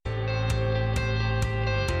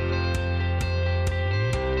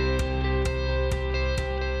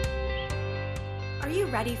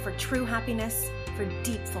ready for true happiness, for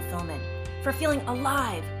deep fulfillment, for feeling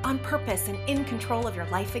alive, on purpose, and in control of your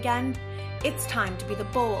life again? It's time to be the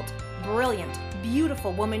bold, brilliant,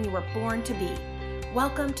 beautiful woman you were born to be.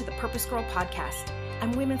 Welcome to the Purpose Girl Podcast.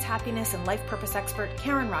 I'm women's happiness and life purpose expert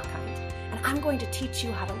Karen Rockkind, and I'm going to teach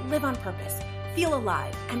you how to live on purpose, feel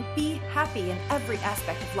alive, and be happy in every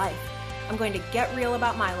aspect of life. I'm going to get real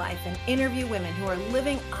about my life and interview women who are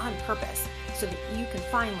living on purpose so that you can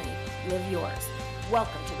finally live yours.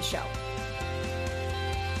 Welcome to the show.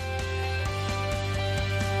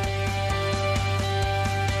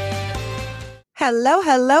 Hello,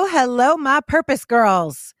 hello, hello, my purpose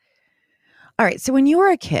girls. All right, so when you were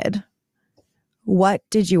a kid, what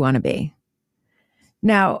did you want to be?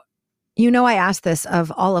 Now, you know I asked this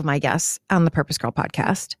of all of my guests on the Purpose Girl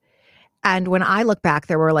podcast. And when I look back,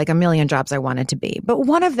 there were like a million jobs I wanted to be. But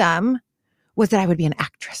one of them was that I would be an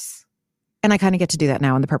actress. And I kind of get to do that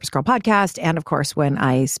now on the Purpose Girl podcast. And of course, when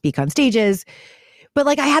I speak on stages. But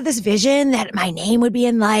like I had this vision that my name would be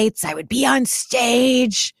in lights. I would be on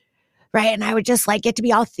stage, right? And I would just like get to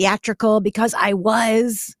be all theatrical because I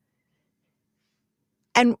was.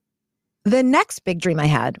 And the next big dream I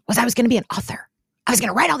had was I was going to be an author. I was going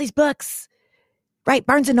to write all these books, right?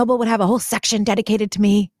 Barnes and Noble would have a whole section dedicated to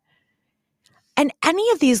me. And any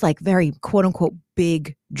of these like very quote unquote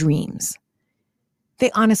big dreams, they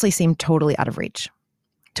honestly seem totally out of reach,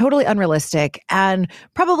 totally unrealistic, and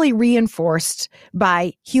probably reinforced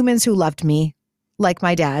by humans who loved me, like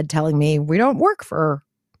my dad telling me, we don't work for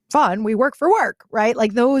fun, we work for work, right?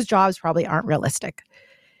 Like those jobs probably aren't realistic.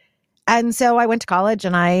 And so I went to college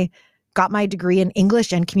and I got my degree in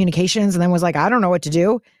English and communications and then was like, I don't know what to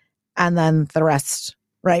do. And then the rest,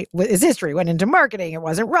 right, is history. Went into marketing. It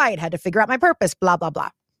wasn't right. Had to figure out my purpose, blah, blah, blah.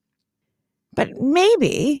 But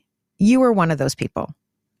maybe you were one of those people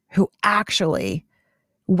who actually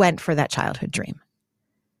went for that childhood dream.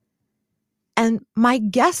 And my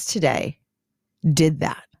guest today did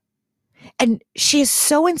that. And she is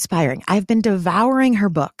so inspiring. I've been devouring her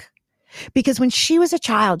book because when she was a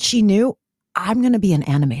child, she knew I'm going to be an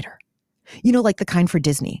animator. You know, like the kind for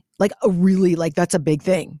Disney, like a really, like that's a big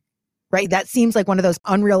thing, right? That seems like one of those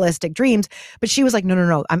unrealistic dreams, but she was like,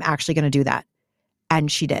 no, I'm actually going to do that.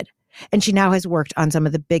 And she did. And she now has worked on some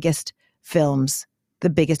of the biggest films, the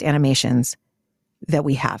biggest animations that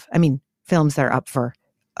we have. I mean, films that are up for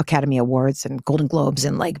Academy Awards and Golden Globes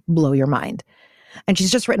and like blow your mind. And she's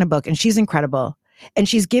just written a book and she's incredible. And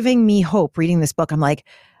she's giving me hope reading this book. I'm like,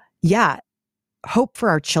 yeah, hope for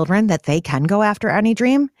our children that they can go after any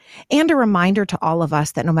dream, and a reminder to all of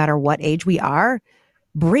us that no matter what age we are,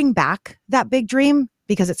 bring back that big dream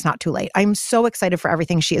because it's not too late. I'm so excited for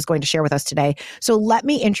everything she is going to share with us today. So let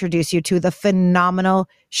me introduce you to the phenomenal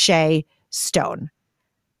Shay Stone.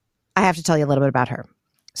 I have to tell you a little bit about her.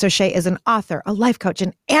 So Shay is an author, a life coach,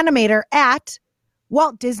 an animator at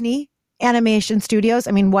Walt Disney Animation Studios.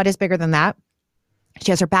 I mean, what is bigger than that? She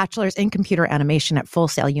has her bachelor's in computer animation at Full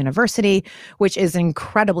Sail University, which is an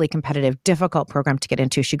incredibly competitive, difficult program to get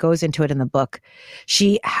into. She goes into it in the book.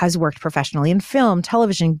 She has worked professionally in film,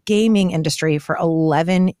 television, gaming industry for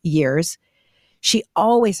 11 years. She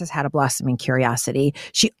always has had a blossoming curiosity.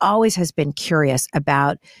 She always has been curious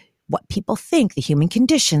about what people think, the human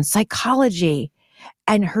condition, psychology.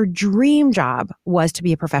 And her dream job was to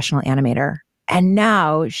be a professional animator. And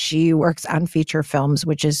now she works on feature films,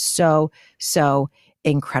 which is so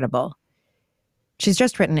incredible. She's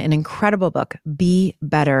just written an incredible book, Be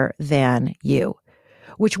Better Than You,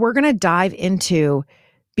 which we're going to dive into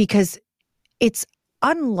because it's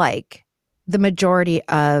unlike the majority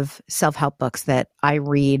of self-help books that I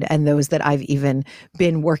read and those that I've even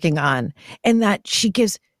been working on, and that she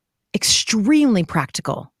gives extremely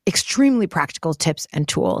practical tips and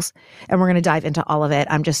tools. And we're going to dive into all of it.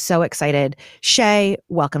 I'm just so excited. Shay,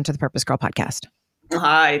 welcome to the Purpose Girl podcast.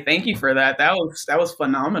 Hi, thank you for that. That was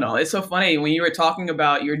phenomenal. It's so funny when you were talking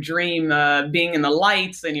about your dream being in the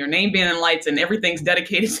lights and your name being in lights and everything's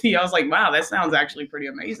dedicated to you. I was like, wow, that sounds actually pretty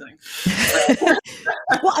amazing.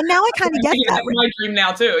 Well, now I kind of get that. That's my dream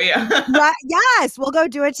now too. Yeah. Right, yes, we'll go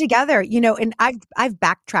do it together. You know, and I've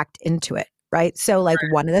backtracked into it. Right. So like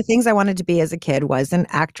one of the things I wanted to be as a kid was an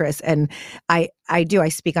actress. And I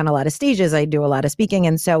speak on a lot of stages. I do a lot of speaking.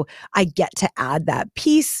 And so I get to add that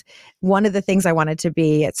piece. One of the things I wanted to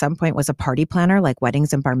be at some point was a party planner, like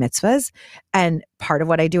weddings and bar mitzvahs. And part of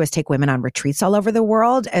what I do is take women on retreats all over the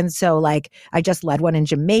world. And so like I just led one in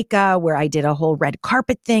Jamaica where I did a whole red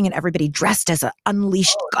carpet thing and everybody dressed as an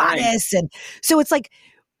unleashed goddess. Nice. And so it's like,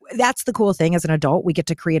 that's the cool thing as an adult, we get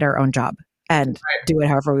to create our own job and do it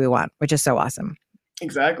however we want, which is so awesome.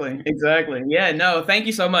 Exactly. Exactly. Yeah. No, thank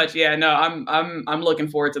you so much. Yeah. No, I'm looking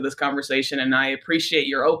forward to this conversation, and I appreciate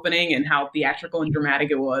your opening and how theatrical and dramatic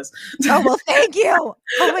it was. Oh, well, thank you.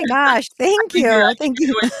 Oh my gosh. Thank I you. think Thank you're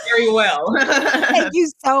you. doing very well. Thank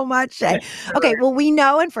you so much, Shay. Okay. Right. Well, we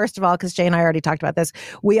know, and first of all, because Shay and I already talked about this,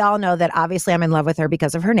 we all know that obviously I'm in love with her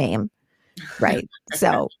because of her name. Right.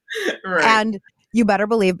 So, Right. and you better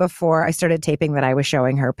believe before I started taping that I was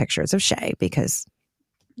showing her pictures of Shay because,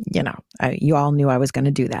 you all knew I was going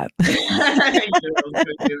to do that.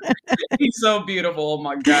 He's so beautiful. Oh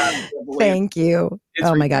my God. I can't believe it. Thank you. It's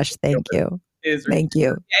Oh my gosh. ridiculous. Thank you. It's Thank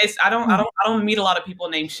you. It's, I don't meet a lot of people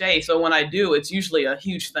named Shay. So when I do, it's usually a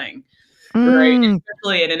huge thing. Right. Mm,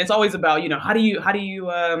 Especially, and it's always about, how do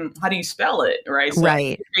you spell it? Right. So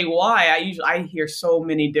right. Shay, I hear so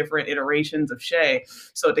many different iterations of Shay.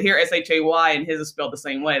 So to hear SHAY and his is spelled the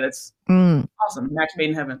same way, that's awesome. Match made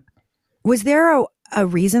in heaven. Was there a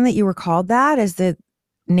reason that you were called that? Is it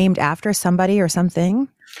named after somebody or something?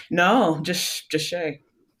 No, just Shay.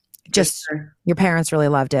 Just your parents really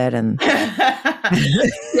loved it, and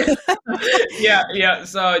yeah.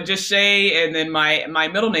 So just Shay, and then my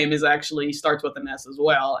middle name is actually starts with an S as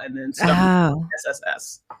well, and then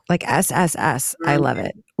SSS. Like SSS. I love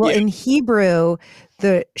it. Well, in Hebrew,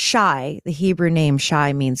 the Hebrew name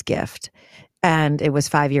Shay means gift, and it was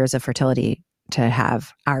 5 years of fertility to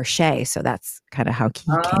have our Shay. So that's kind of how he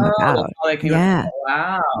came about. Yeah.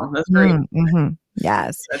 Wow, that's great. Mm-hmm.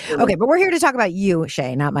 Yes. Okay, but we're here to talk about you,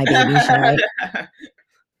 Shay, not my baby, Shay.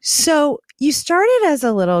 So you started as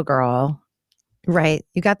a little girl, right?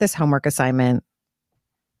 You got this homework assignment.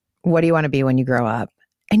 What do you want to be when you grow up?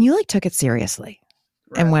 And you took it seriously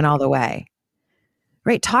and went all the way.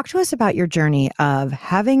 Right. Talk to us about your journey of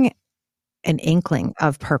having an inkling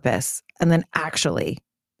of purpose and then actually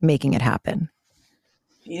making it happen.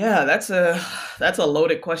 Yeah, that's a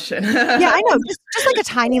loaded question. Yeah, I know. Just like a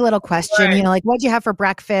tiny little question, right. Like what'd you have for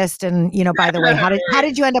breakfast? And, by the way, how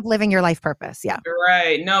did you end up living your life purpose? Yeah.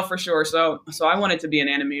 Right. No, for sure. So I wanted to be an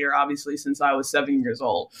animator, obviously, since I was 7 years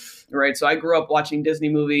old. Right. So I grew up watching Disney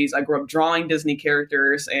movies. I grew up drawing Disney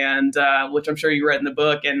characters, and which I'm sure you read in the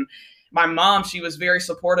book. And my mom, she was very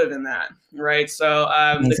supportive in that. Right. So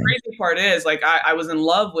the crazy part is I was in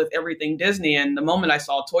love with everything Disney. And the moment I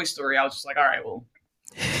saw Toy Story, I was just like, all right, well,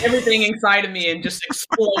 everything inside of me and just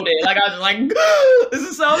exploded. I was like, this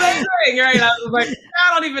is so amazing, right? And I was like,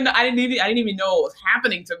 I didn't even know what was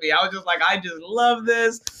happening to me. I was just like, I just love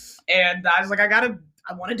this. And I was like, I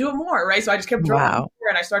want to do it more, right? So I just kept drawing more,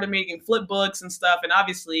 and I started making flip books and stuff. And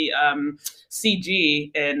obviously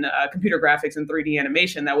CG and computer graphics and 3D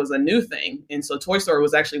animation, that was a new thing. And so Toy Story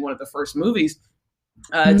was actually one of the first movies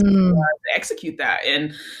to execute that.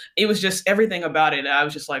 And it was just everything about it. I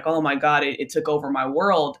was just like, oh my God, it took over my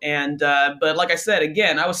world. And, but like I said,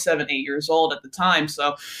 again, I was 7, 8 years old at the time.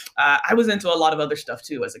 So I was into a lot of other stuff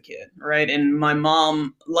too as a kid. Right. And my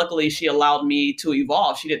mom, luckily she allowed me to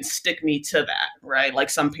evolve. She didn't stick me to that. Right. Like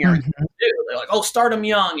some parents do. They're like, oh, start them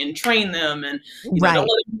young and train them. And don't let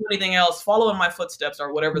them do anything else, follow in my footsteps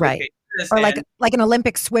or whatever the case. Or like an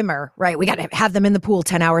Olympic swimmer, right? We got to have them in the pool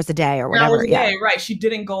 10 hours a day or whatever. Yeah, right. She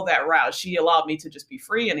didn't go that route. She allowed me to just be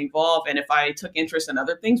free and evolve. And if I took interest in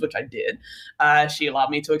other things, which I did, she allowed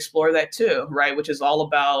me to explore that too, right? Which is all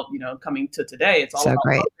about, coming to today. It's all about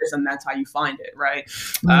purpose, and that's how you find it, right?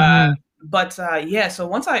 So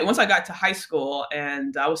once I got to high school,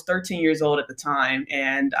 and I was 13 years old at the time,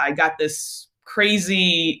 and I got this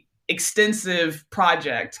crazy extensive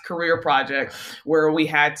career project, where we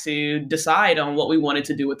had to decide on what we wanted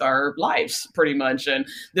to do with our lives, pretty much. And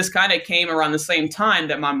this kind of came around the same time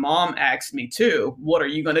that my mom asked me too, what are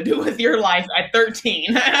you going to do with your life at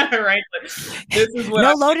 13? Right? This is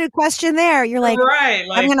what loaded question there. You're like, right,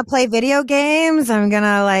 I'm going to play video games. I'm going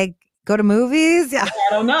to go to movies. Yeah. I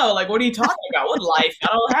don't know. What are you talking about? What life? I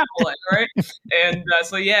don't have one, right? And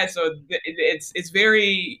so it's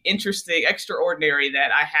very interesting, extraordinary that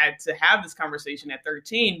I had to have this conversation at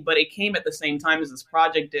 13, but it came at the same time as this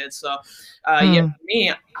project did. So for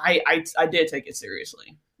me, I did take it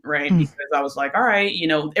seriously. Right. Because I was like, all right,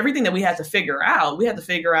 everything that we had to figure out,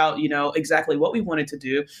 exactly what we wanted to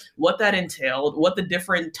do, what that entailed, what the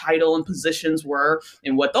different title and positions were,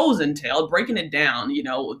 and what those entailed, breaking it down,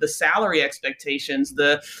 the salary expectations,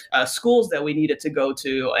 the schools that we needed to go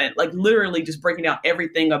to, and literally just breaking down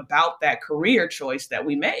everything about that career choice that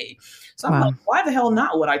we made. So I'm like, why the hell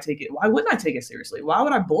not would I take it? Why wouldn't I take it seriously? Why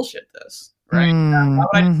would I bullshit this? right? Why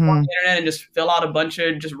would I just go on Mm-hmm. the internet and just fill out a bunch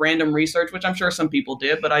of just random research, which I'm sure some people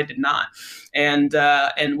did, but I did not. And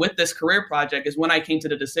with this career project is when I came to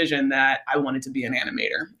the decision that I wanted to be an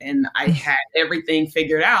animator, and I had everything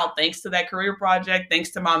figured out thanks to that career project, thanks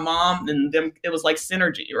to my mom, and them. It was like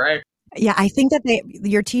synergy, right? Yeah, I think that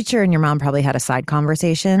your teacher and your mom probably had a side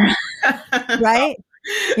conversation, right?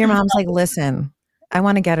 Your mom's like, listen, I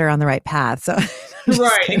want to get her on the right path. So just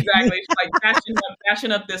Right, kidding. exactly. It's like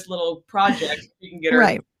passion up this little project so you can get her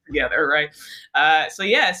Right. together, right? So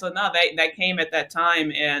no, that came at that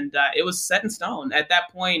time, and it was set in stone. At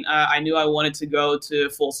that point, I knew I wanted to go to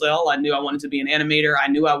Full Sail. I knew I wanted to be an animator. I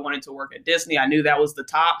knew I wanted to work at Disney. I knew that was the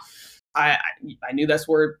top. I knew that's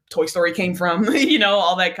where Toy Story came from,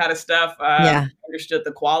 all that kind of stuff. Yeah. I understood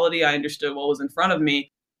the quality. I understood what was in front of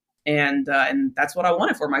me. And that's what I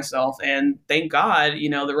wanted for myself. And thank God,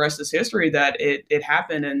 the rest is history that it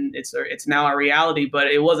happened, and it's now a reality, but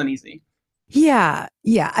it wasn't easy. Yeah.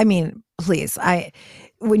 Yeah. I mean, please,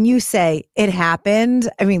 when you say it happened,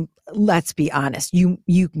 I mean, let's be honest, you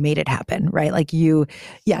made it happen, right? Like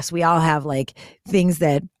yes, we all have like things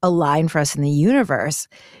that align for us in the universe.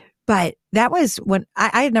 But that was when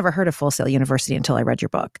I had never heard of Full Sail University until I read your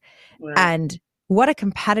book. Right. And what a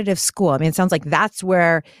competitive school. I mean, it sounds like that's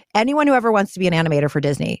where anyone who ever wants to be an animator for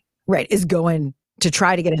Disney, right, is going to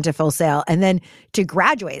try to get into Full Sail and then to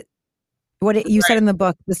graduate. You said in the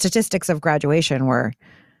book, the statistics of graduation were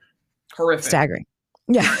horrific, staggering.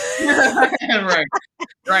 Yeah.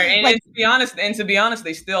 Right. And, Like, to be honest,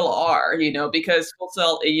 they still are, because Full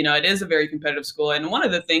Sail, it is a very competitive school. And one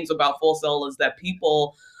of the things about Full Sail is that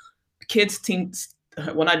kids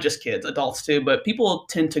well, not just kids, adults too, but people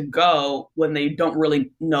tend to go when they don't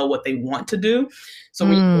really know what they want to do. So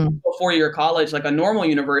when you go 4-year college, like a normal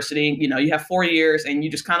university, you have 4 years and you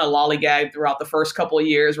just kind of lollygag throughout the first couple of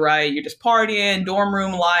years, right? You're just partying, dorm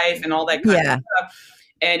room life and all that kind of stuff.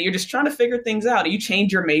 And you're just trying to figure things out. You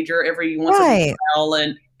change your major every once in a while.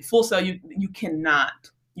 And Full Sail, you can't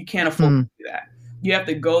afford to do that. You have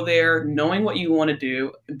to go there knowing what you want to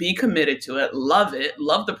do, be committed to it, love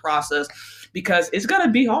the process, because it's going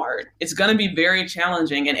to be hard. It's going to be very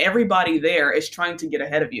challenging. And everybody there is trying to get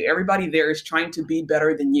ahead of you. Everybody there is trying to be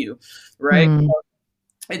better than you, right? So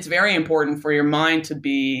it's very important for your mind to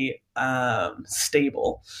be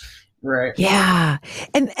stable, right? Yeah.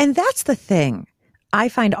 And that's the thing I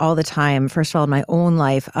find all the time, first of all, in my own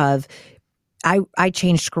life of I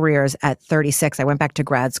changed careers at 36. I went back to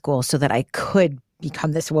grad school so that I could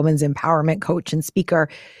become this women's empowerment coach and speaker,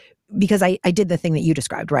 because I did the thing that you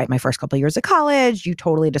described, right? My first couple of years of college, you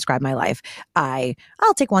totally described my life.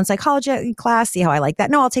 I'll take one psychology class, see how I like that.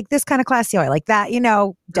 No, I'll take this kind of class, see how I like that.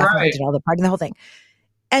 Definitely did all the partying, the whole thing.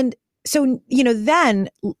 And so, then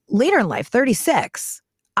later in life, 36,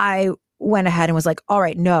 I went ahead and was like, all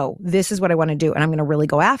right, no, this is what I want to do. And I'm going to really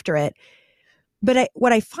go after it. But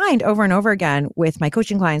what I find over and over again with my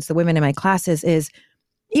coaching clients, the women in my classes, is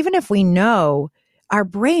even if we know, our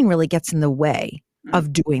brain really gets in the way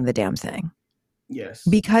of doing the damn thing. Yes.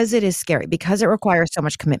 Because it is scary, because it requires so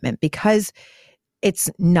much commitment, because it's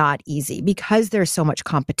not easy, because there's so much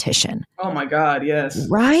competition. Oh my God, yes.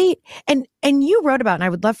 Right? And you wrote about, and I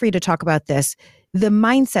would love for you to talk about this, the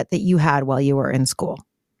mindset that you had while you were in school.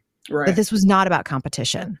 Right. That this was not about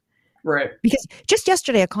competition. Right. Because just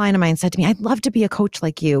yesterday, a client of mine said to me, I'd love to be a coach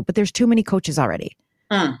like you, but there's too many coaches already.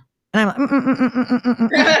 And I'm like,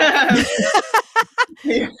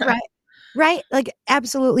 Yeah. Right? Like,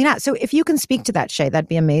 absolutely not. So if you can speak to that, Shay, that'd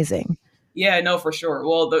be amazing. Yeah, no, for sure.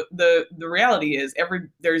 Well, the reality is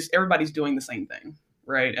everybody's doing the same thing,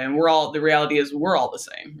 right? And the reality is we're all the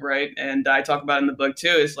same, right? And I talk about it in the book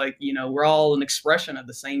too. It's like, we're all an expression of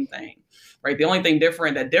the same thing, right? The only thing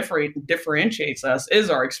different that differentiates us is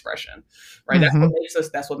our expression, right? Mm-hmm.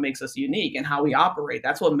 That's what makes us unique, and how we operate.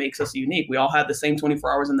 That's what makes us unique. We all have the same 24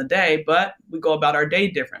 hours in the day, but we go about our day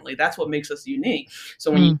differently. That's what makes us unique.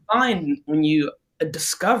 So when you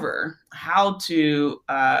discover how to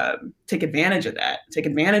take advantage of that, take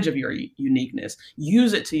advantage of your uniqueness,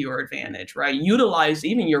 use it to your advantage, right? Utilize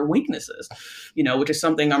even your weaknesses, which is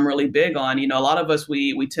something I'm really big on. A lot of us,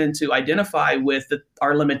 we tend to identify with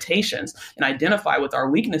our limitations and identify with our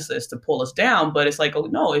weaknesses to pull us down. But it's like, oh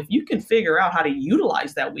no, if you can figure out how to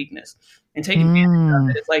utilize that weakness and take advantage of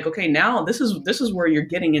it, it's like, okay, now this is where you're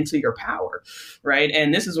getting into your power, right?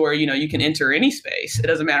 And this is where, you can enter any space. It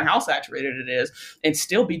doesn't matter how saturated it is, and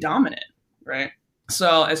still be dominant, right?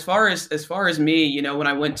 So as far as me, when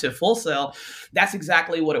I went to Full Sail, that's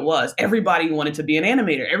exactly what it was. Everybody wanted to be an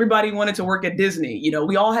animator. Everybody wanted to work at Disney.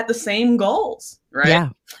 We all had the same goals, right? Yeah.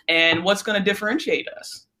 And what's going to differentiate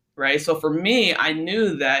us, right? So for me, I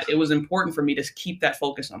knew that it was important for me to keep that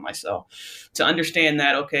focus on myself, to understand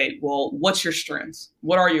that, okay, well, what's your strengths?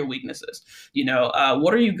 What are your weaknesses?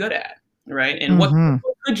 What are you good at? Right. And what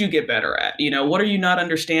could you get better at? What are you not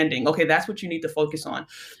understanding? Okay, that's what you need to focus on.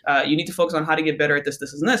 You need to focus on how to get better at this,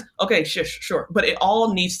 this, and this. Okay, sure. But it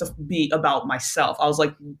all needs to be about myself. I was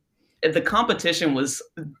like, the competition was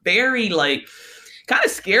very like kind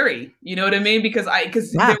of scary, you know what I mean? Because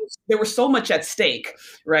there was so much at stake,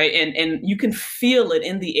 right? And you can feel it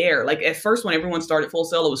in the air. Like at first, when everyone started Full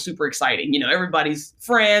Sail, it was super exciting. Everybody's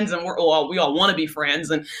friends, and we all want to be friends,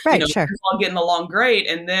 and sure. we're all getting along great.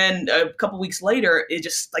 And then a couple weeks later, it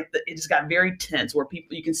just got very tense, where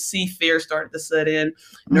you can see fear started to set in,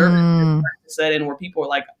 nervousness started to set in, where people are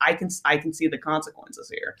like, I can see the consequences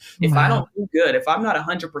here. If I don't do good, if I'm not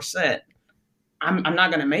 100%. I'm not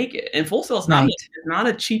going to make it. And Full Sail is not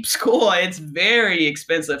a cheap school. It's very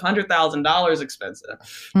expensive, $100,000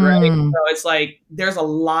 expensive, right? So it's like there's a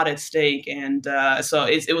lot at stake, and so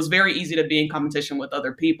it was very easy to be in competition with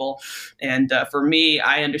other people. And for me,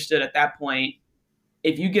 I understood at that point,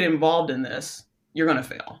 if you get involved in this, you're going to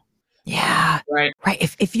fail. Yeah, right.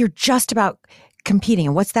 If you're just about competing,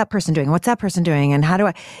 and what's that person doing? What's that person doing? And how do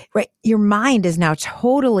I? Right, your mind is now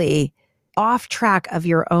totally off track of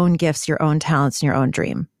your own gifts, your own talents, and your own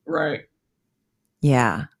dream. Right.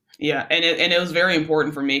 Yeah. Yeah. And it was very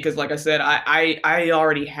important for me because, like I said, I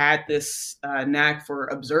already had this knack for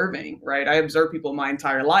observing, right? I observed people my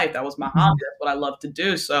entire life. That was my hobby. That's what I love to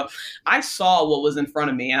do. So I saw what was in front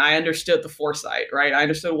of me, and I understood the foresight, right? I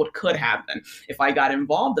understood what could happen if I got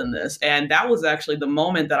involved in this. And that was actually the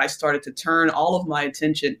moment that I started to turn all of my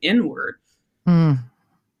attention inward.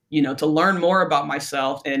 To learn more about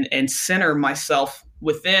myself and center myself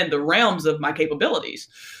within the realms of my capabilities,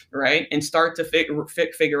 right? And start to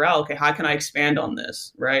figure out, okay, how can I expand on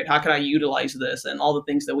this, right? How can I utilize this? And all the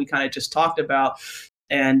things that we kind of just talked about.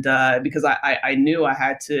 And because I knew I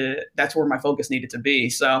had to, that's where my focus needed to be.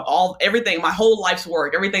 So everything, my whole life's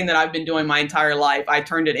work, everything that I've been doing my entire life, I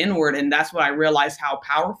turned it inward. And that's when I realized how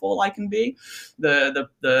powerful I can be, the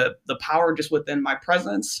power just within my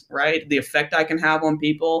presence, right? The effect I can have on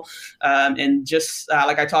people. And just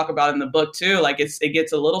like I talk about in the book too, like it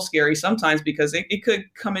gets a little scary sometimes because it could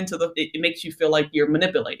come into it makes you feel like you're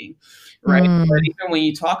manipulating, right? But even when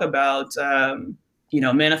you talk about,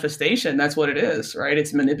 manifestation, that's what it is, right?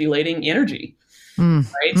 It's manipulating energy,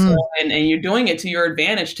 right? So, and you're doing it to your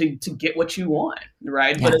advantage to get what you want,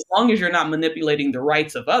 right? Yeah. But as long as you're not manipulating the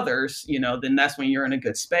rights of others, then that's when you're in a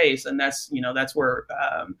good space. And that's where,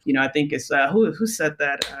 I think it's, who said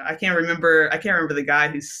that? I can't remember the guy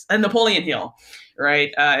who's Napoleon Hill,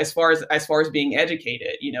 right? As far as being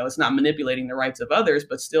educated, it's not manipulating the rights of others,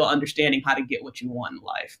 but still understanding how to get what you want in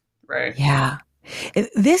life, right? Yeah.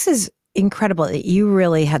 This is incredible that you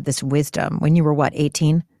really had this wisdom when you were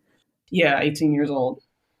 18? Yeah, 18 years old.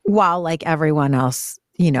 While like everyone else,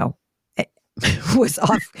 was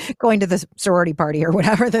off going to the sorority party or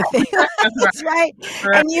whatever the thing was, right?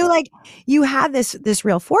 And you had this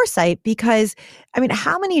real foresight because, I mean,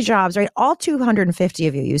 how many jobs, right? All 250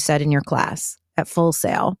 of you said in your class at Full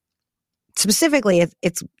Sail. Specifically,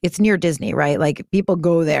 it's near Disney, right? Like people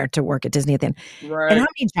go there to work at Disney at the end. Right. And how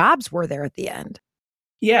many jobs were there at the end?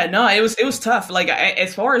 Yeah, no, it was tough. Like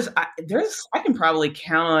as far as I can probably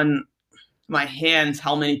count on my hands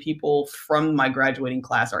how many people from my graduating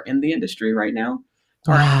class are in the industry right now,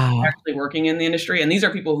 are actually working in the industry. And these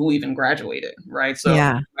are people who even graduated, right? So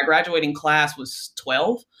my graduating class was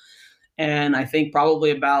 12. And I think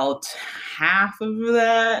probably about half of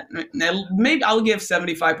that, maybe I'll give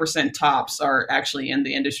 75% tops are actually in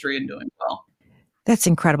the industry and doing well. That's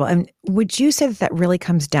incredible. And would you say that really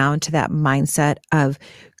comes down to that mindset of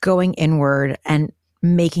going inward and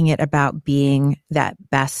making it about being that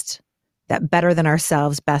better than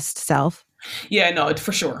ourselves, best self? Yeah, no,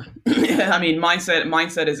 for sure. I mean,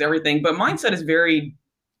 mindset is everything, but mindset is very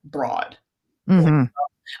broad. Mm-hmm.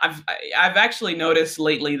 I've actually noticed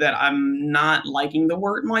lately that I'm not liking the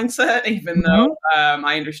word mindset, even though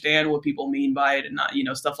I understand what people mean by it and not,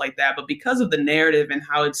 stuff like that. But because of the narrative and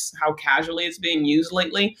how casually it's being used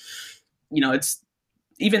lately, it's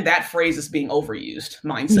even that phrase is being overused.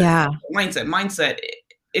 Mindset.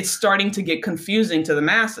 It's starting to get confusing to the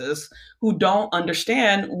masses who don't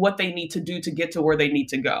understand what they need to do to get to where they need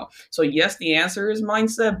to go. So yes, the answer is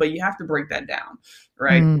mindset, but you have to break that down,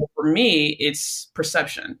 right? For me, it's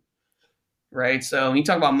perception, right? So when you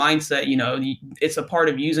talk about mindset, it's a part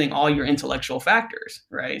of using all your intellectual factors,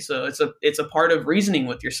 right? So it's a part of reasoning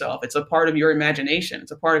with yourself. It's a part of your imagination.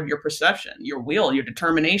 It's a part of your perception, your will, your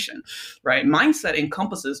determination, right? Mindset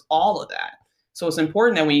encompasses all of that. So it's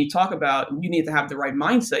important that when you talk about you need to have the right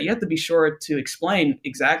mindset, you have to be sure to explain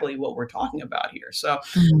exactly what we're talking about here. So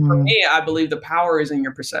for Mm. me, I believe the power is in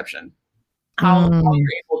your perception, how Mm. you're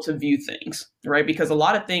able to view things, right? Because a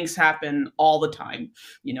lot of things happen all the time,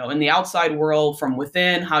 in the outside world, from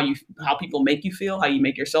within, how people make you feel, how you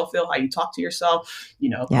make yourself feel, how you talk to yourself.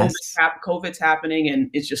 Yes. COVID's happening, and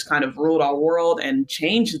it's just kind of ruled our world and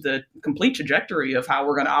changed the complete trajectory of how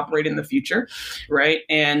we're going to operate in the future, right?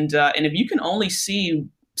 And if you can only see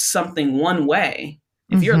something one way,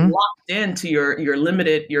 if you're Mm-hmm. locked into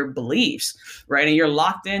your beliefs, right, and you're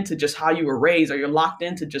locked into just how you were raised, or you're locked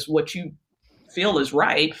into just what you feel is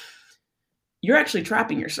right, you're actually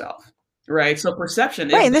trapping yourself, right? So perception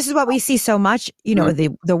Right. is And this is what we see so much,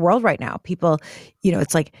 the world right now. People,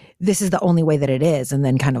 it's like, this is the only way that it is. And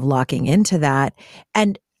then kind of locking into that.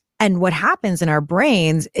 And what happens in our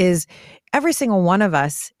brains is every single one of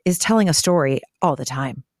us is telling a story all the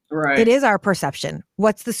time. right. It is our perception.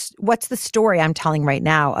 What's the story I'm telling right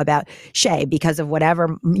now about Shay because of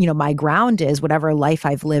whatever, my ground is, whatever life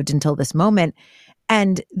I've lived until this moment.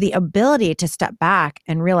 And the ability to step back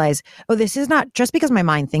and realize, oh, this is not just because my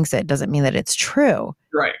mind thinks it doesn't mean that it's true.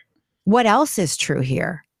 Right. What else is true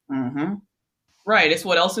here? Mm-hmm. Right. It's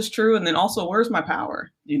what else is true. And then also, where's my power?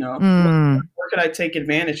 Where could I take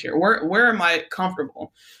advantage here? Where am I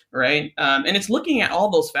comfortable? Right. And it's looking at all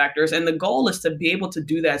those factors. And the goal is to be able to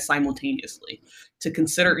do that simultaneously, to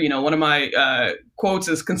consider, one of my quotes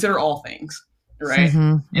is consider all things. Right.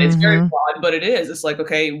 Mm-hmm, And it's very broad, but it is. It's like,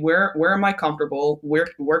 okay, where am I comfortable?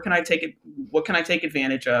 Where can I take it? What can I take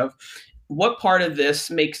advantage of? What part of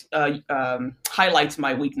this highlights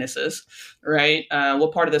my weaknesses, right?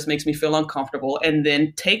 What part of this makes me feel uncomfortable? And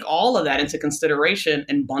then take all of that into consideration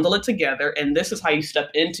and bundle it together. And this is how you step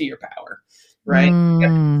into your power, right? You have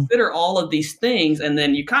to consider all of these things, and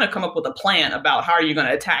then you kind of come up with a plan about how are you going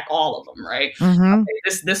to attack all of them, right? Mm-hmm.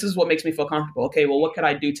 Okay, this is what makes me feel comfortable. Okay, well, what could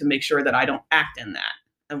I do to make sure that I don't act in that?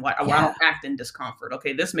 And why I don't act in discomfort.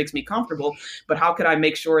 Okay, this makes me comfortable, but how could I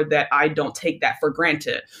make sure that I don't take that for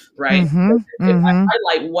granted, right? Mm-hmm. If I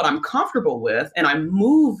highlight what I'm comfortable with and I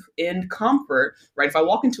move in comfort, right? If I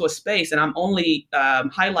walk into a space and I'm only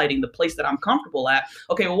highlighting the place that I'm comfortable at,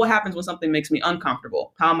 okay, well, what happens when something makes me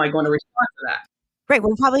uncomfortable? How am I going to respond to that? Right.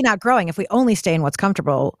 We're probably not growing if we only stay in what's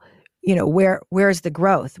comfortable. Where's the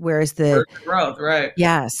growth? Where's the growth? Right.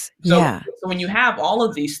 Yes. So when you have all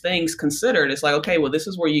of these things considered, it's like, okay, well, this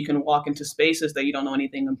is where you can walk into spaces that you don't know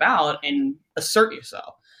anything about and assert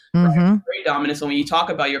yourself. Right? Very dominant. So when you talk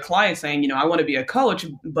about your client saying, I want to be a coach,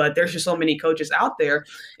 but there's just so many coaches out there.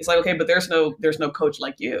 It's like, okay, but there's no coach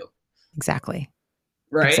like you. Exactly.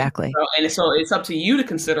 Right. Exactly. So it's up to you to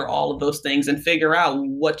consider all of those things and figure out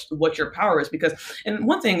what your power is. And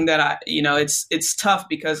one thing that it's tough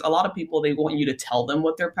because a lot of people, they want you to tell them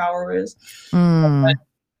what their power is. But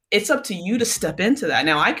it's up to you to step into that.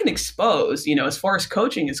 Now I can expose, as far as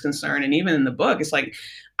coaching is concerned, and even in the book, it's like,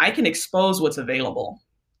 I can expose what's available,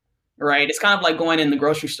 right? It's kind of like going in the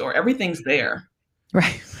grocery store. Everything's there.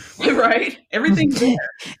 Right. Right? Everything's there.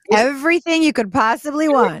 Everything you could possibly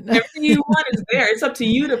want. Everything you want is there. It's up to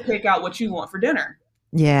you to pick out what you want for dinner.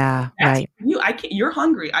 Yeah. That's right. You're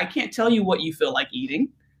hungry. I can't tell you what you feel like eating.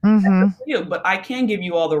 Mm-hmm. That's up to you, but I can give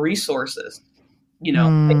you all the resources,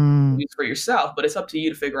 for yourself, but it's up to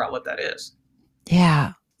you to figure out what that is.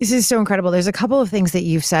 Yeah. This is so incredible. There's a couple of things that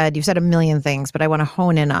you've said. You've said a million things, but I want to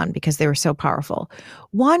hone in on because they were so powerful.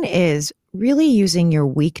 One is really using your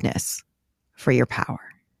weakness for your power.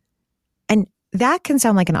 And that can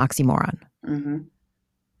sound like an oxymoron. Mm-hmm.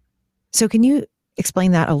 So can you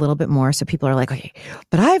explain that a little bit more so people are like, okay,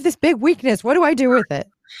 but I have this big weakness. What do I do with it?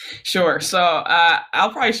 Sure. So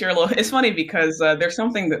I'll probably share a little. It's funny because there's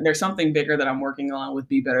something bigger that I'm working on with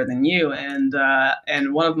Be Better Than You, and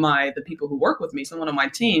one of the people who work with me, someone on my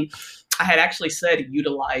team, I had actually said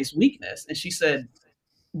utilize weakness, and she said,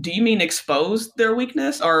 "Do you mean expose their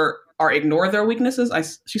weakness or ignore their weaknesses?"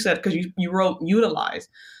 She said, because you wrote utilize.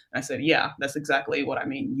 I said, yeah, that's exactly what I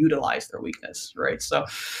mean. Utilize their weakness, right? So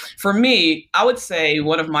for me, I would say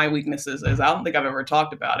one of my weaknesses is, I don't think I've ever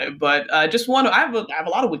talked about it, but I have a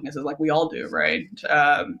lot of weaknesses like we all do, right?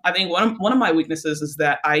 I think one of my weaknesses is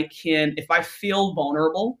that if I feel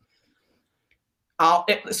vulnerable,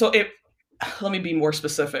 let me be more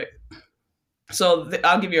specific. So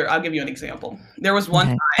I'll give you an example. There was one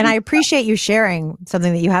time, and I appreciate you sharing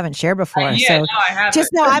something that you haven't shared before. I haven't.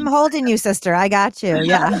 Just know I'm holding you, sister. I got you.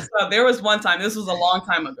 Yeah. So there was one time. This was a long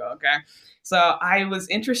time ago. Okay. So I was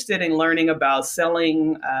interested in learning about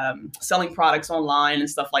selling products online and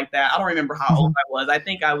stuff like that. I don't remember how old I was. I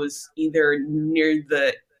think I was either near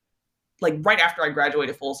the like right after I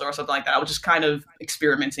graduated full sail or something like that. I was just kind of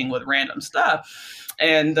experimenting with random stuff.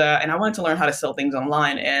 And I wanted to learn how to sell things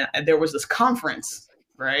online. And there was this conference,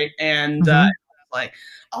 right? And like,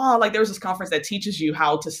 oh, like there was this conference that teaches you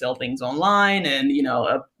how to sell things online. And,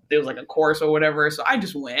 there was like a course or whatever. So I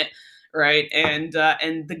just went. Right. And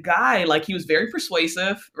the guy, like, he was very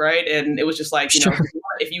persuasive. Right. And it was just like, Sure.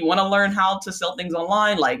 if you want to learn how to sell things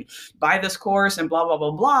online, like buy this course and blah, blah,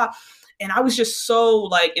 blah, blah. And I was just so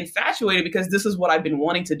like infatuated because this is what I've been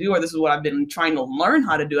wanting to do, or this is what I've been trying to learn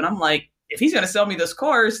how to do. And I'm like, if he's going to sell me this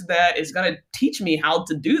course that is going to teach me how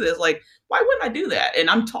to do this, like, why wouldn't I do that? And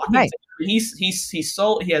I'm talking to him. He's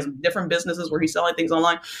sold, he has different businesses where he's selling things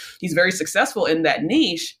online. He's very successful in that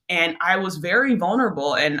niche. And I was very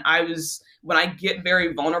vulnerable. And when I get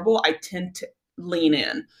very vulnerable, I tend to lean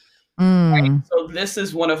in. Right? So this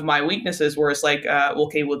is one of my weaknesses where it's like,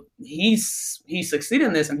 okay, well, he's succeeded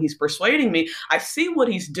in this and he's persuading me. I see what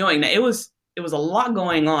he's doing. Now, it was a lot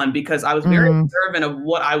going on because I was very observant of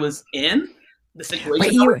what I was in, the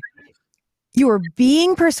situation. You were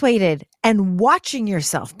being persuaded and watching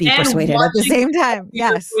yourself be persuaded at the same time.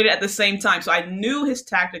 Yes, at the same time. So I knew his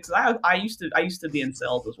tactics. I used to be in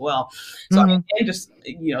sales as well. So and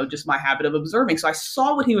just my habit of observing. So I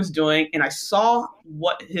saw what he was doing, and I saw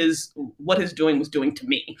what his doing was doing to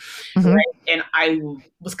me. Right? And I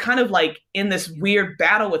was kind of like in this weird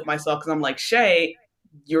battle with myself because I'm like, Shay,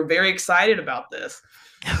 you're very excited about this.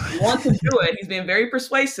 You want to do it. He's being very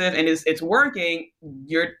persuasive and it's working.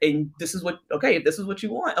 If this is what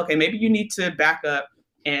you want. Okay, maybe you need to back up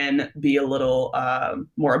and be a little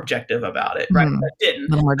more objective about it. Right. I didn't. A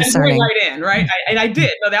little more discerning. I went right in, right? I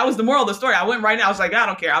did. No, that was the moral of the story. I went right in. I was like, I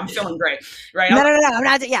don't care. I'm feeling great. Right. No. I'm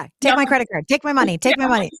not. Yeah. Take my credit card. Take my money. Take my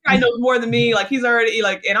money. This guy knows more than me. Like he's already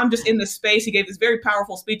like, and I'm just in this space. He gave this very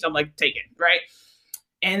powerful speech. I'm like, take it. Right.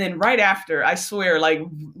 And then right after, I swear, like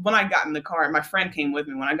when I got in the car, my friend came with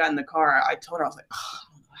me. When I got in the car, I told her, I was like, oh,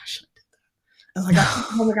 I shouldn't have did that.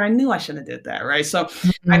 I was like, I knew I shouldn't have did that. Right. So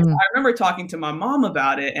I remember talking to my mom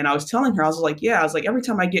about it. And I was telling her, I was like, every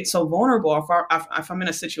time I get so vulnerable, if I'm in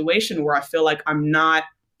a situation where I feel like I'm not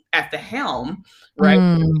at the helm, right?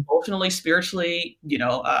 Emotionally, spiritually,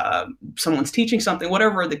 someone's teaching something,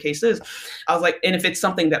 whatever the case is. I was like, and if it's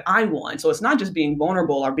something that I want, so it's not just being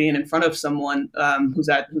vulnerable or being in front of someone who's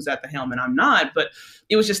at the helm and I'm not, but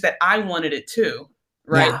it was just that I wanted it too.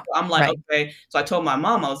 Right. Yeah, so I'm like, okay. So I told my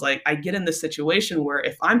mom, I was like, I get in this situation where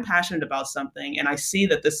if I'm passionate about something and I see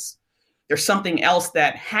that there's something else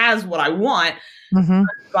that has what I want,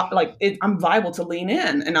 I'm viable to lean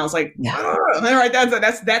in. And I was like, right,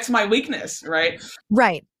 that's my weakness, right?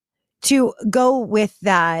 Right. To go with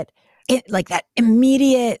that, that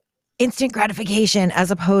immediate instant gratification,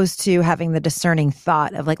 as opposed to having the discerning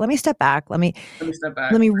thought of like, let me step back. Let me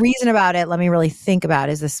reason about it. Let me really think about,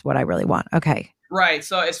 is this what I really want? Okay. Right.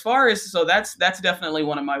 So that's definitely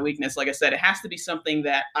one of my weaknesses. Like I said, it has to be something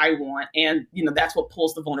that I want. And, that's what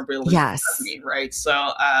pulls the vulnerability out of me. Right.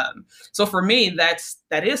 So for me,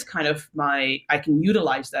 that is kind of I can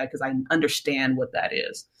utilize that because I understand what that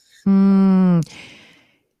is.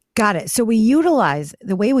 Got it. So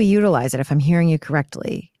the way we utilize it, if I'm hearing you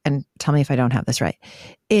correctly, and tell me if I don't have this right,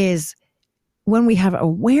 is when we have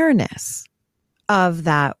awareness of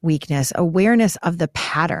that weakness, awareness of the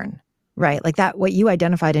pattern. Right. Like that, what you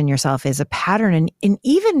identified in yourself is a pattern, and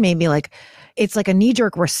even maybe like it's like a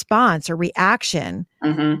knee-jerk response or reaction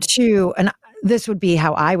to, and this would be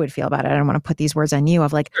how I would feel about it. I don't want to put these words on you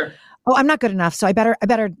of like, oh, I'm not good enough, so I better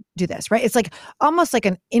do this. Right. It's like almost like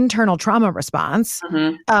an internal trauma response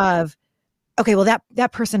of, okay, well,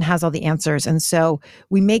 that person has all the answers. And so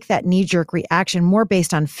we make that knee-jerk reaction more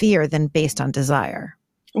based on fear than based on desire.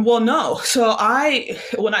 Well, no. So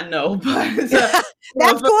not know, but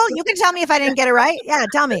that's cool. You can tell me if I didn't get it right. Yeah,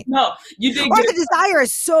 tell me. No, you did. Or the desire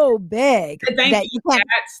is so big that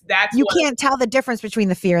you can't tell the difference between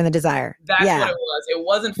the fear and the desire. That's what it was. It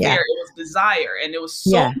wasn't fear. It was desire, and it was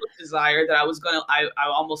so much desire that I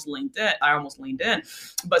almost leaned in. I almost leaned in.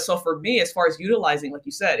 But so for me, as far as utilizing, like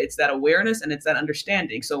you said, it's that awareness and it's that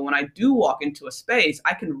understanding. So when I do walk into a space,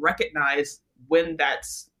 I can recognize when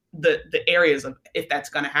that's the areas of if that's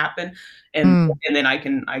going to happen, and then I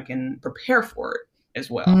can prepare for it as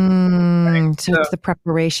well. Right? So it's the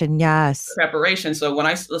preparation. Yes. Preparation.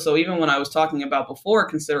 So even when I was talking about before,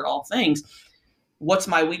 consider all things, what's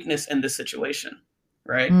my weakness in this situation?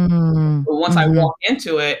 Right. But once I walk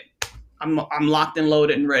into it, I'm locked and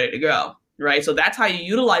loaded and ready to go. Right. So that's how you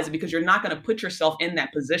utilize it, because you're not going to put yourself in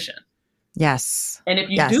that position. Yes. And if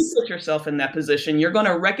you do put yourself in that position, you're going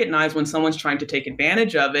to recognize when someone's trying to take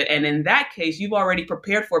advantage of it. And in that case, you've already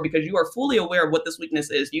prepared for it because you are fully aware of what this weakness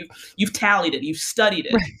is. You've tallied it. You've studied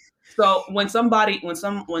it. So when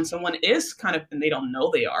someone is kind of, and they don't know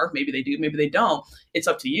they are, maybe they do, maybe they don't, it's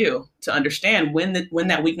up to you to understand when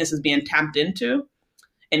that weakness is being tapped into,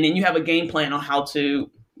 and then you have a game plan on how to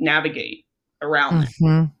navigate around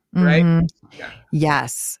it, right? Yeah.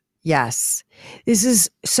 Yes. Yes. This is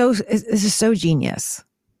so genius.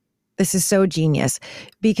 This is so genius,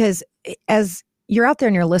 because as you're out there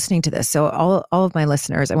and you're listening to this, so all of my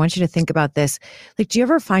listeners, I want you to think about this. Like, do you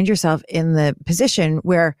ever find yourself in the position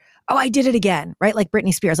where, oh, I did it again, right? Like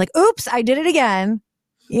Britney Spears, like, oops, I did it again.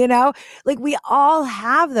 Like we all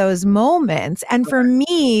have those moments. And for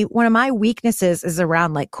me, one of my weaknesses is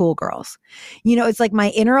around like cool girls. It's like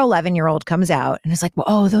my inner 11-year-old comes out and it's like, well,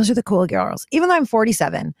 oh, those are the cool girls. Even though I'm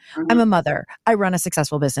 47, I'm a mother. I run a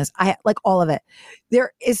successful business. I like all of it.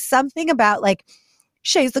 There is something about like,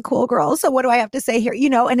 Shay's the cool girl. So what do I have to say here?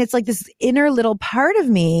 And it's like this inner little part of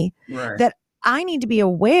me that I need to be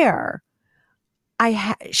aware.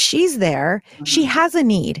 She's there. She has a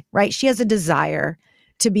need, right? She has a desire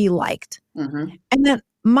to be liked. And then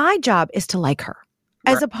my job is to like her,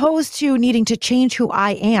 as opposed to needing to change who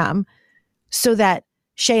I am so that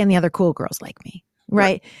Shay and the other cool girls like me.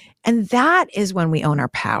 Right. And that is when we own our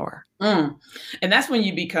power. And that's when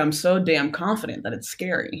you become so damn confident that it's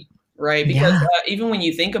scary. Right. Because even when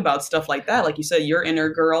you think about stuff like that, like you said, your inner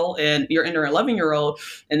girl and your inner 11-year-old.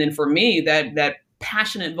 And then for me, that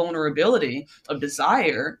passionate vulnerability of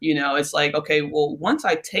desire, it's like, okay, well, once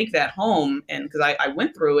I take that home, and because I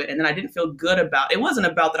went through it and then I didn't feel good about, it wasn't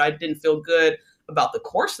about that I didn't feel good about the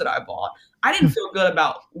course that I bought. I didn't feel good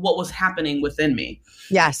about what was happening within me.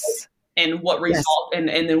 Yes. And what result, and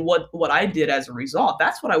then what I did as a result,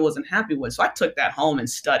 that's what I wasn't happy with. So I took that home and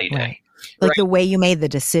studied it. Like the way you made the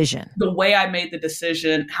decision. The way I made the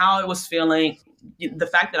decision, how I was feeling, the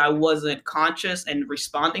fact that I wasn't conscious and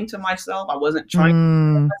responding to myself. I wasn't trying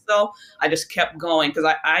to myself. I just kept going because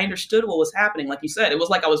I understood what was happening. Like you said, it was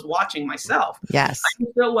like I was watching myself. Yes. I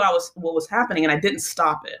understood what was happening and I didn't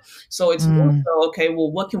stop it. So it's more so, okay,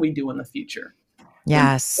 well, what can we do in the future?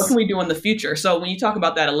 Yes. What can we do in the future? So when you talk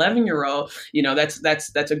about that 11-year-old,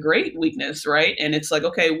 that's a great weakness, right? And it's like,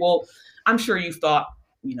 okay, well, I'm sure you've thought,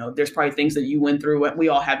 there's probably things that you went through. We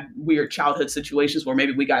all have weird childhood situations where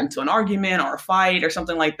maybe we got into an argument or a fight or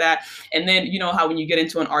something like that. And then, how when you get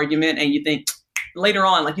into an argument and you think later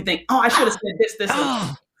on, like you think, oh, I should have said this,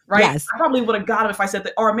 and right? Yes. I probably would have got him if I said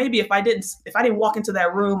that, or maybe if I didn't walk into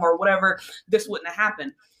that room or whatever, this wouldn't have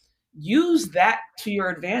happened. Use that to your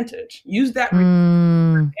advantage. Use that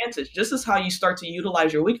advantage. This is how you start to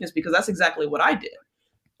utilize your weakness, because that's exactly what I did.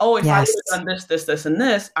 Oh, if I would have done this, and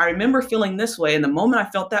this, I remember feeling this way. And the moment I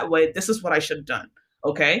felt that way, this is what I should have done.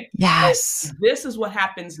 Okay. Yes. So this is what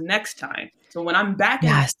happens next time. So when I'm back in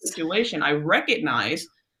that situation, I recognize,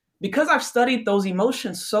 because I've studied those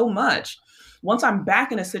emotions so much, once I'm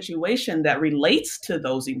back in a situation that relates to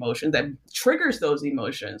those emotions, that triggers those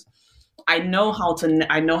emotions, I know how to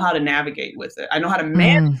navigate with it. I know how to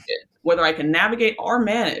manage it, whether I can navigate or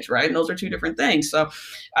manage, right? And those are two different things. So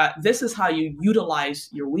this is how you utilize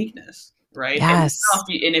your weakness, right? Yes.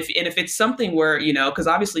 And if it's something where, because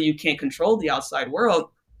obviously you can't control the outside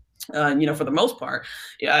world, for the most part,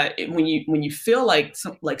 when you feel like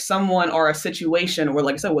someone or a situation, or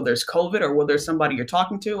like I said, whether there's COVID or whether there's somebody you're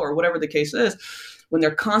talking to or whatever the case is, when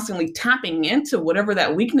they're constantly tapping into whatever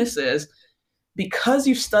that weakness is, because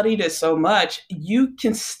you've studied it so much, you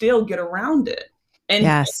can still get around it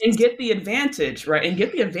and get the advantage, right? And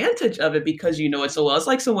get the advantage of it because you know it so well. It's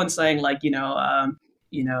like someone saying, like,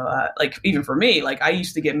 like even for me, like I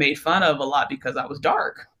used to get made fun of a lot because I was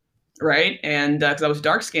dark, right? And because I was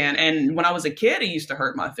dark skinned, and when I was a kid, it used to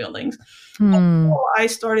hurt my feelings. Until I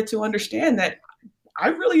started to understand that I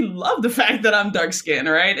really love the fact that I'm dark skinned,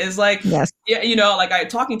 right? It's like, like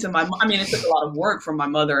talking to it took a lot of work from my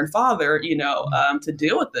mother and father, to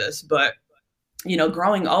deal with this, but,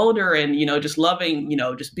 growing older and, just loving,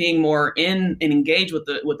 just being more in and engaged with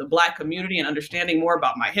the Black community and understanding more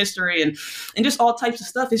about my history and just all types of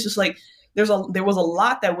stuff. It's just like, there was a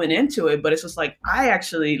lot that went into it, but it's just like, I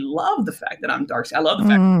actually love the fact that I'm dark skinned. I love the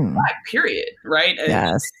fact that I'm Black, period. Right.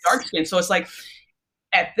 Yes. Dark skinned. So it's like,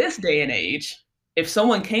 at this day and age, if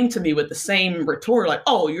someone came to me with the same retort, like,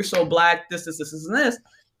 oh, you're so Black, this, and this,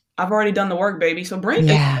 I've already done the work, baby. So bring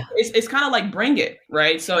it. It's kind of like, bring it.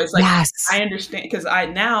 Right. So it's like, I understand, because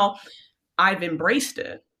I've embraced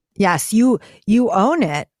it. Yes. You own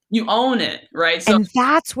it. You own it. Right. So, and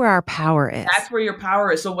that's where our power is. That's where your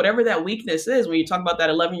power is. So whatever that weakness is, when you talk about that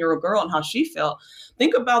 11-year-old girl and how she felt,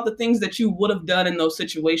 think about the things that you would have done in those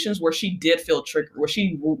situations where she did feel triggered, where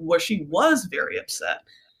she was very upset.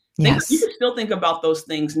 You Yes. can still think about those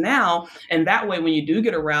things now. And that way, when you do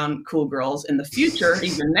get around cool girls in the future,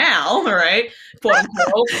 even now, right? Quote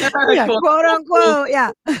unquote. Yeah. Quote unquote.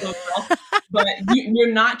 Yeah. Cool girl, but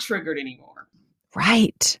you're not triggered anymore.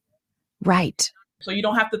 Right. Right. So you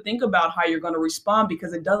don't have to think about how you're going to respond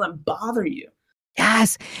because it doesn't bother you.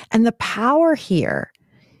 Yes. And the power here,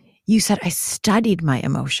 you said, I studied my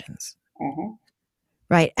emotions. Mm-hmm.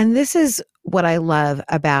 Right. And this is what I love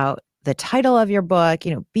about the title of your book,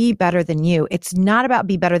 Be Better Than You. It's not about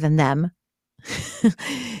be better than them.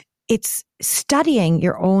 It's studying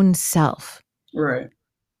your own self. Right.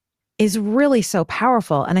 Is really so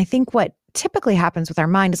powerful. And I think what typically happens with our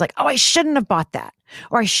mind is like, oh, I shouldn't have bought that,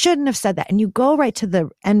 or I shouldn't have said that. And you go right to the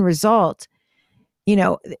end result.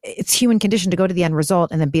 It's human condition to go to the end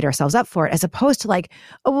result and then beat ourselves up for it, as opposed to like,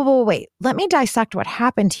 oh, wait, let me dissect what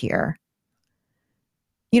happened here.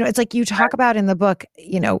 It's like you talk about in the book,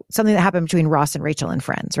 something that happened between Ross and Rachel and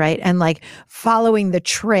Friends, right? And like following the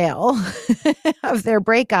trail of their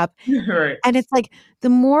breakup. Right. And it's like, the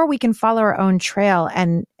more we can follow our own trail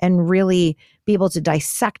and really be able to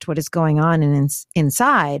dissect what is going on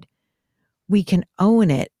inside, we can own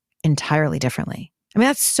it entirely differently. I mean,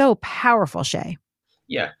 that's so powerful, Shay.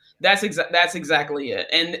 Yeah, that's exactly it.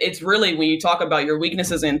 And it's really, when you talk about your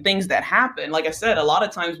weaknesses and things that happen, like I said, a lot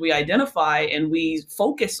of times we identify and we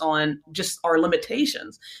focus on just our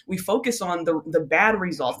limitations. We focus on the bad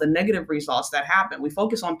results, the negative results that happen. We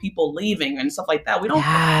focus on people leaving and stuff like that. We don't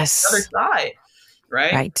focus on the other side,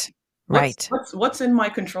 right? Right. What's in my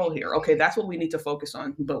control here? Okay, that's what we need to focus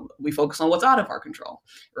on. But we focus on what's out of our control,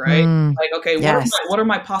 right? Like, okay, what are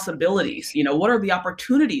my possibilities? What are the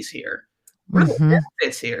opportunities here? What are the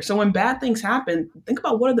benefits here? So when bad things happen, think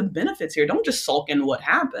about what are the benefits here. Don't just sulk in what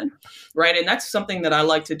happened, right? And that's something that I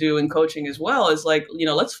like to do in coaching as well, is like,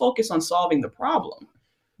 let's focus on solving the problem.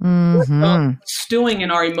 Stewing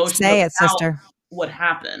in our emotions. Say it, sister. What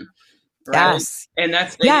happened, right? Yes. And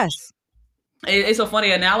that's it's a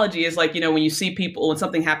funny analogy. Is like, when you see people, when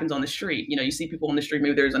something happens on the street, you see people on the street,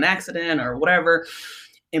 maybe there's an accident or whatever,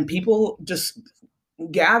 and people just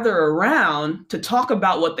gather around to talk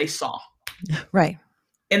about what they saw. Right.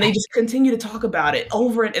 And they just continue to talk about it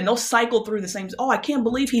over it. And they'll cycle through the same. Oh, I can't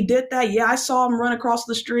believe he did that. Yeah, I saw him run across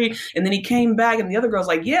the street. And then he came back. And the other girl's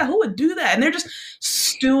like, yeah, who would do that? And they're just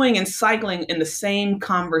stewing and cycling in the same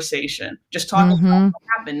conversation, just talking about what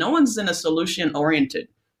happened. No one's in a solution-oriented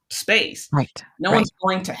space. Right. No one's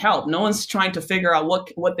going to help. No one's trying to figure out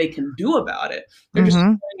what they can do about it. They're just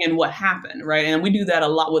stewing in what happened, right? And we do that a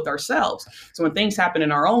lot with ourselves. So when things happen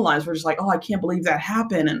in our own lives, we're just like, oh, I can't believe that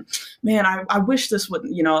happened. And man, I wish this would,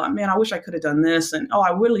 man, I wish I could have done this. And I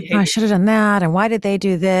really hate I should have done that. And why did they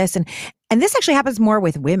do this? And this actually happens more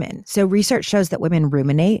with women. So research shows that women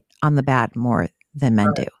ruminate on the bad more than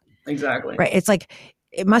men do. Exactly. Right. It's like,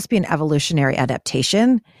 it must be an evolutionary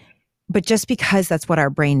adaptation. But just because that's what our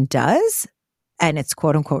brain does and it's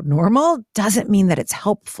quote unquote normal doesn't mean that it's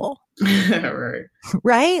helpful. Right.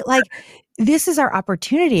 Right? Like, this is our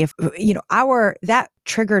opportunity. If that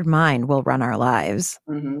triggered mind will run our lives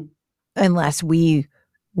unless we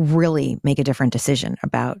really make a different decision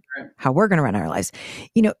about how we're going to run our lives.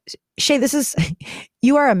 Shay,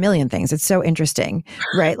 you are a million things. It's so interesting,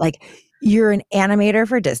 right? Like, you're an animator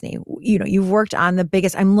for Disney. You've worked on the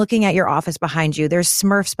biggest. I'm looking at your office behind you. There's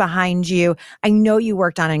Smurfs behind you. I know you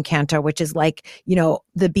worked on Encanto, which is like,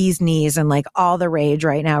 the bee's knees and like all the rage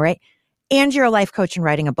right now, right? And you're a life coach and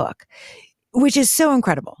writing a book, which is so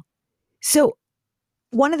incredible. So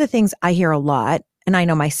one of the things I hear a lot, and I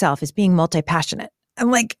know myself, is being multi-passionate.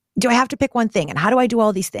 I'm like, do I have to pick one thing? And how do I do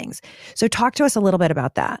all these things? So talk to us a little bit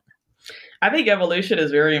about that. I think evolution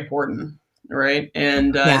is very important. Right.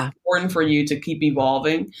 And it's important for you to keep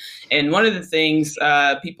evolving. And one of the things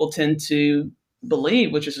people tend to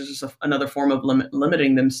believe, which is just another form of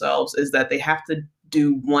limiting themselves, is that they have to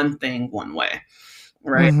do one thing one way.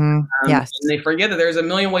 Right. Yes. And they forget that there's a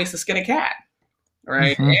million ways to skin a cat.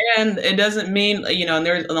 Right. And it doesn't mean, and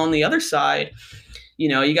there's on the other side,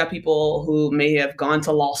 you got people who may have gone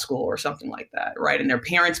to law school or something like that, right? And their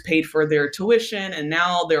parents paid for their tuition and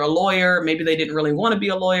now they're a lawyer. Maybe they didn't really want to be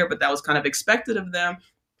a lawyer, but that was kind of expected of them.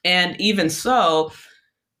 And even so,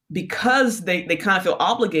 because they kind of feel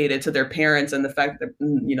obligated to their parents and the fact that,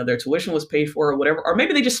 their tuition was paid for or whatever, or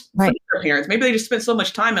maybe they just, their parents, maybe they just spent so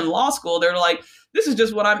much time in law school. They're like, this is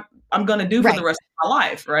just what I'm going to do for the rest of my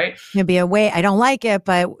life. Right. It'd be a way. I don't like it,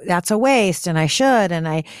 but that's a waste. And I should. And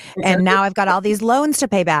now I've got all these loans to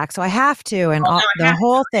pay back. So I have to, and the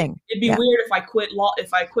whole thing. It'd be weird if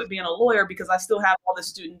I quit being a lawyer because I still have all this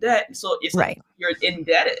student debt. And so it's like you're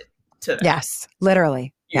indebted to that. Yes,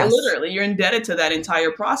 literally. Literally, you're indebted to that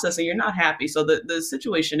entire process and you're not happy. So the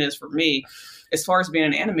situation is, for me, as far as being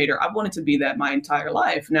an animator, I've wanted to be that my entire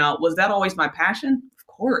life. Now, was that always my passion? Of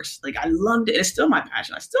course. Like, I loved it. It's still my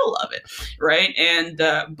passion. I still love it. Right. And,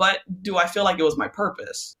 but do I feel like it was my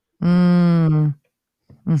purpose? Mm-hmm.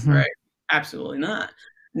 Right. Absolutely not.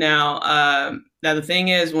 Now, the thing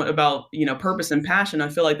is about, purpose and passion, I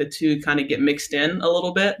feel like the two kind of get mixed in a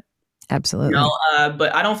little bit. Absolutely.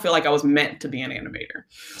 But I don't feel like I was meant to be an animator,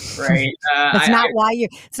 right?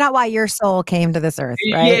 It's not why your soul came to this earth,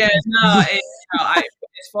 right? Yeah, no.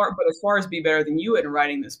 As far as Be Better Than You and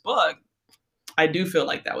writing this book, I do feel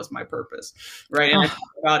like that was my purpose, right? And I talk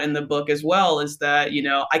about in the book as well is that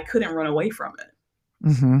I couldn't run away from it.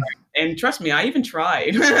 Mm-hmm. Right? And trust me, I even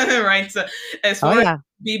tried, right? So as far as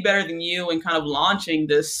Be Better Than You and kind of launching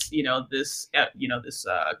this, this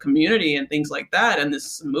community and things like that, and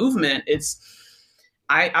this movement,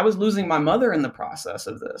 I was losing my mother in the process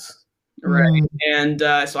of this, right? And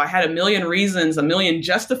so I had a million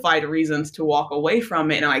justified reasons to walk away from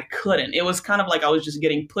it, and I couldn't. It was kind of like I was just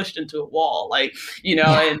getting pushed into a wall, like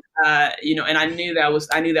and I knew that was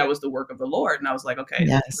the work of the Lord, and I was like, okay,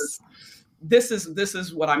 this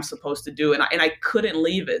is what I'm supposed to do. And I couldn't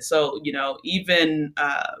leave it. So, even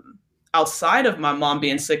outside of my mom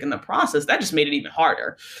being sick in the process, that just made it even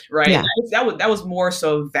harder. Right. Yeah. That was more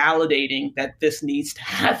so validating that this needs to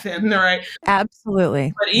happen. Right.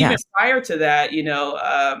 Absolutely. But even prior to that,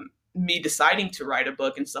 me deciding to write a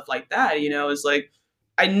book and stuff like that, is like,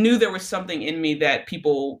 I knew there was something in me that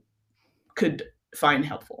people could find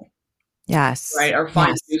helpful. Yes. Right. Or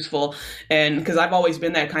find useful. And because I've always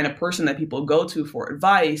been that kind of person that people go to for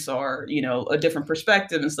advice or, a different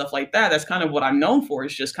perspective and stuff like that. That's kind of what I'm known for,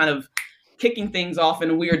 is just kind of kicking things off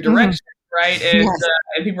in a weird direction. Right. And,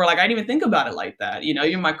 and people are like, I didn't even think about it like that.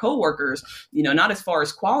 Even my coworkers, not as far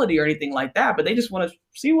as quality or anything like that, but they just want to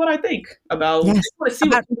see what I think about, they want to see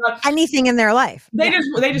about anything in their life. They just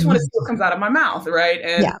want to see what comes out of my mouth. Right.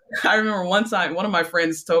 And I remember one time, one of my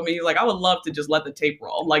friends told me, like, I would love to just let the tape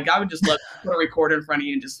roll. Like, I would just love to put a recorder in front of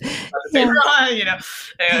you and just let the tape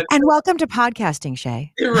roll, And welcome to podcasting,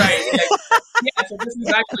 Shay. Right. Yeah. So this is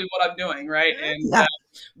actually what I'm doing. Right. And,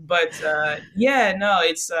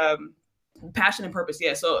 it's, passion and purpose.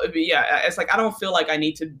 Yeah. So it's like, I don't feel like I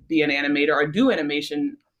need to be an animator or do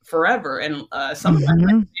animation forever. And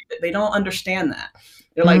sometimes they don't understand that.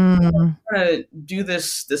 They're like, you're going to do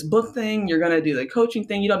this book thing. You're going to do the coaching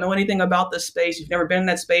thing. You don't know anything about this space. You've never been in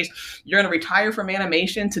that space. You're going to retire from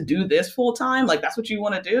animation to do this full time. Like, that's what you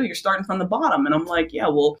want to do. You're starting from the bottom. And I'm like, yeah,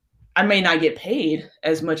 well, I may not get paid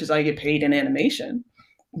as much as I get paid in animation,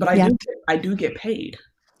 but I do get paid.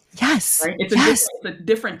 Yes. Right? It's a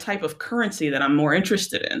different type of currency that I'm more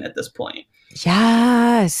interested in at this point.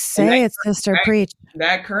 Yes. Say it, sister. Preach.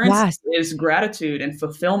 That currency is gratitude and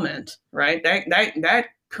fulfillment, right? That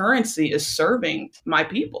currency is serving my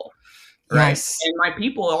people, right? Yes. And my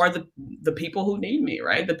people are the people who need me,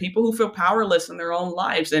 right? The people who feel powerless in their own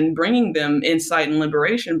lives, and bringing them insight and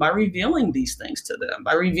liberation by revealing these things to them,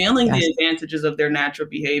 by revealing the advantages of their natural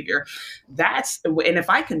behavior. And if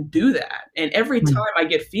I can do that, and every time I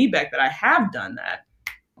get feedback that I have done that,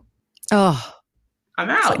 I'm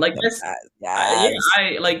out. Like this,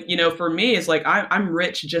 for me, it's like I'm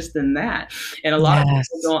rich just in that, and a lot of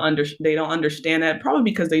people don't understand that, probably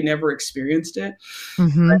because they never experienced it.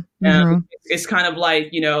 It's kind of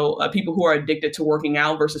like people who are addicted to working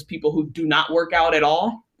out versus people who do not work out at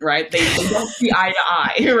all. Right? They don't see eye to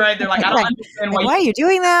eye. Right? They're like, I don't understand why are you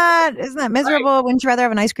doing that? Isn't that miserable? Right. Wouldn't you rather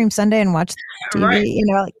have an ice cream sundae and watch TV?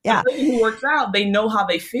 Right. The person who works out, they know how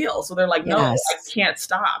they feel, so they're like, no, I can't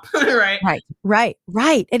stop. Right.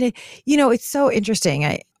 And it's so interesting.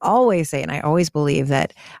 I always say, and I always believe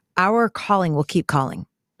that our calling will keep calling.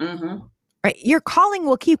 Right? Your calling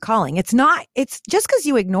will keep calling. It's just because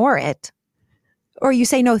you ignore it, or you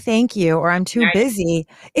say no, thank you, or I'm too busy.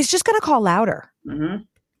 It's just going to call louder.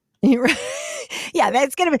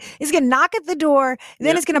 It's gonna knock at the door,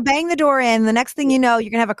 then it's gonna bang the door in. The next thing you know,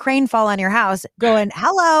 you're gonna have a crane fall on your house going,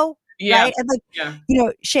 hello. Right. And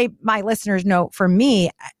Shay, my listeners know, for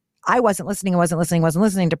me, I wasn't listening,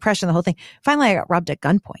 depression, the whole thing. Finally, I got robbed at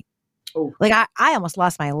gunpoint. Like I almost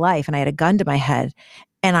lost my life, and I had a gun to my head,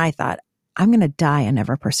 and I thought, I'm gonna die and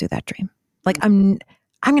never pursue that dream. Like I'm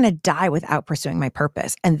gonna die without pursuing my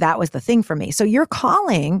purpose. And that was the thing for me. So your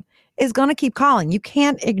calling is going to keep calling. You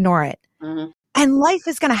can't ignore it. And life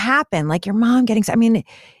is going to happen. Like your mom getting,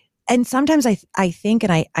 and sometimes I think,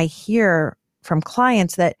 and I hear from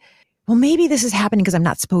clients that, well, maybe this is happening because I'm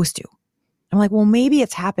not supposed to. I'm like, well, maybe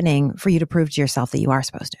it's happening for you to prove to yourself that you are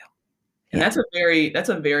supposed to. And that's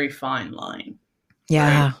a very fine line.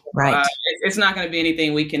 Yeah. Right. It's not going to be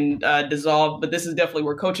anything we can dissolve, but this is definitely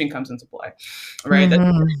where coaching comes into play, right? That's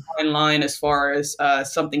a very fine line as far as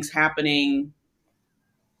something's happening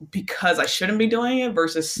because I shouldn't be doing it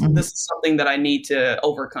versus this is something that I need to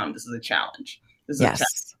overcome. This is a challenge. This is a challenge,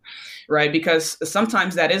 right? Because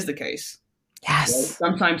sometimes that is the case. Yes. Right?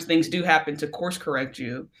 Sometimes things do happen to course correct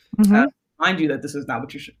you, remind you that this is not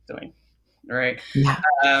what you should be doing, right? Yeah.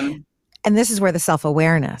 And this is where the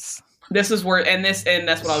self-awareness. This is where, and that's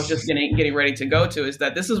what I was just getting ready to go to, is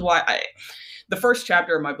that this is why the first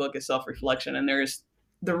chapter of my book is self-reflection, and there's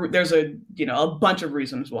a bunch of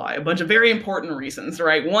reasons why, a bunch of very important reasons,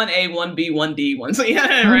 right? 1A, 1B, 1D, 1C,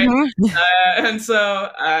 right?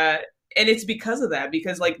 And it's because of that,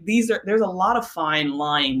 because like there's a lot of fine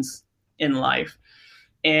lines in life.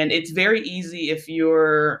 And it's very easy if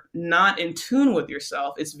you're not in tune with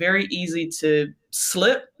yourself. It's very easy to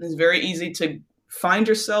slip. It's very easy to find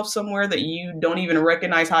yourself somewhere that you don't even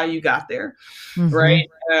recognize how you got there, right?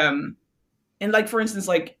 And like, for instance,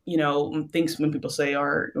 like, things when people say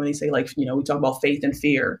when they say like, we talk about faith and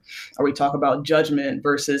fear, or we talk about judgment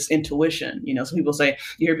versus intuition. Some people say,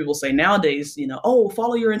 you hear people say nowadays, oh,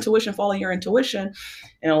 follow your intuition.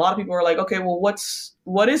 And a lot of people are like, okay, well,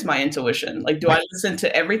 what is my intuition? Like, do I listen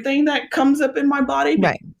to everything that comes up in my body?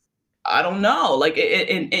 Right. I don't know. Like,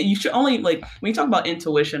 you should only, like, when you talk about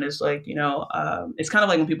intuition, it's like, it's kind of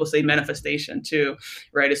like when people say manifestation too,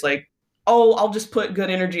 right? It's like, oh, I'll just put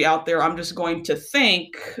good energy out there. I'm just going to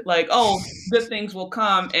think like, oh, good things will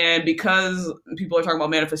come. And because people are talking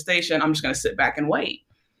about manifestation, I'm just going to sit back and wait.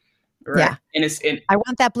 Right. Yeah. And I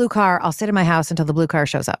want that blue car. I'll sit in my house until the blue car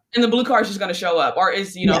shows up. And the blue car is just going to show up. Or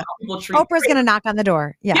is, how people treat Oprah's going to knock on the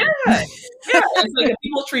door. Yeah. Yeah. It's like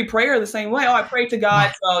people treat prayer the same way. Oh, I prayed to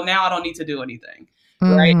God, so now I don't need to do anything.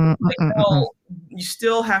 Right. You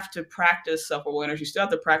still have to practice self-awareness. You still have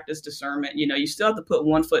to practice discernment. You still have to put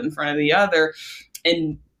one foot in front of the other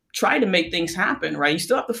and try to make things happen, right? You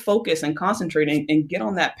still have to focus and concentrate and get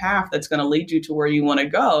on that path that's going to lead you to where you want to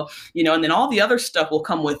go, and then all the other stuff will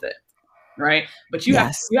come with it, right? But you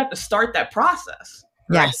have to start that process.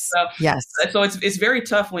 Right? So it's very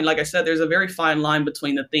tough when, like I said, there's a very fine line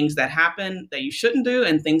between the things that happen that you shouldn't do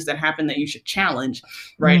and things that happen that you should challenge,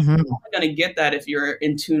 right? You're only going to get that if you're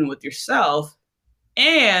in tune with yourself,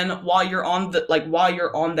 and while you're on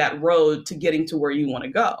that road to getting to where you want to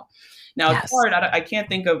go. Now it's hard. I can't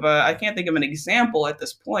think of an example at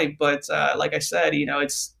this point, but like I said,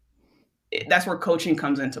 that's where coaching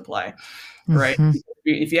comes into play, right?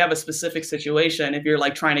 If you have a specific situation, if you're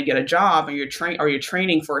like trying to get a job and you're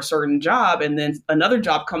training for a certain job, and then another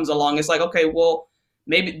job comes along, it's like, okay, well,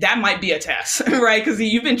 maybe that might be a test, right? Because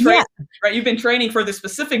you've been training, right? You've been training for this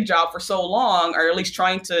specific job for so long, or at least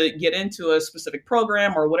trying to get into a specific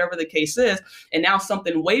program or whatever the case is, and now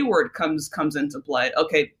something wayward comes into play.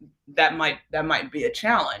 Okay, that might be a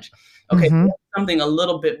challenge. Okay, something a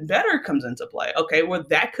little bit better comes into play. Okay, well,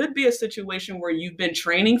 that could be a situation where you've been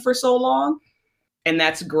training for so long, and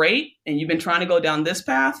that's great, and you've been trying to go down this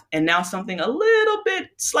path, and now something a little bit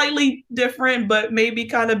slightly different, but maybe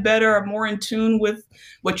kind of better or more in tune with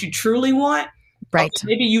what you truly want. Right. Okay,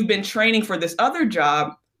 maybe you've been training for this other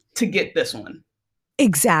job to get this one.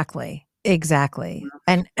 Exactly.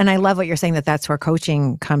 And I love what you're saying, that's where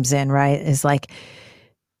coaching comes in, right? Is like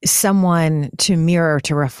someone to mirror,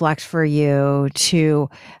 to reflect for you, to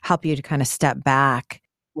help you to kind of step back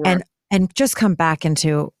and just come back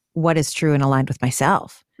into what is true and aligned with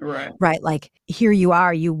myself. Right. Like, here you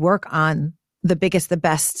are, you work on the biggest, the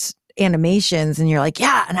best animations, and you're like,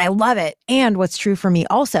 yeah, and I love it. And what's true for me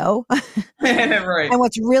also. Right. And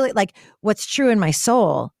what's really like, what's true in my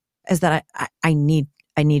soul is that I need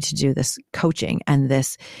to do this coaching and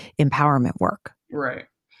this empowerment work. Right.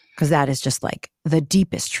 Because that is just like the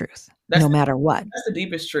deepest truth. No matter what. That's the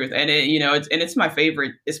deepest truth. And it's my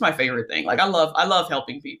favorite. It's my favorite thing. Like, I love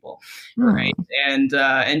helping people. Right. And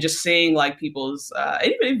just seeing like people's,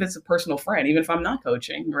 even if it's a personal friend, even if I'm not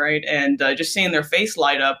coaching, right. And just seeing their face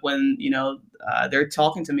light up when, they're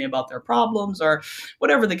talking to me about their problems or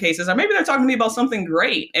whatever the case is, or maybe they're talking to me about something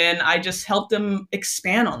great, and I just help them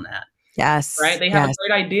expand on that. Yes. Right. They have a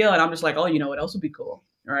great idea, and I'm just like, oh, what else would be cool?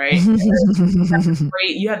 Right.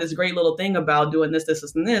 You have this great little thing about doing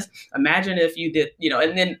this, and this. Imagine if you did,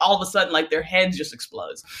 and then all of a sudden, like, their heads just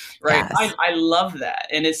explodes. Right. Yes. I love that.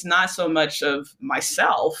 And it's not so much of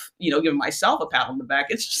myself, giving myself a pat on the back.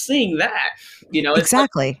 It's just seeing that, it's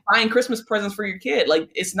exactly like buying Christmas presents for your kid. Like,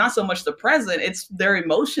 it's not so much the present, it's their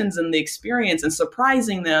emotions and the experience and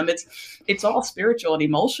surprising them. It's all spiritual and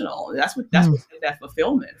emotional. That's what we get that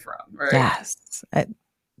fulfillment from. Right. Yes.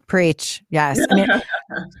 Preach. Yes.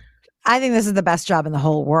 I think this is the best job in the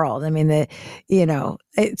whole world. I mean,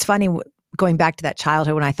 it's funny going back to that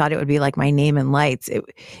childhood when I thought it would be like my name in lights.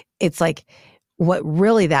 It's like what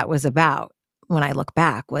really that was about when I look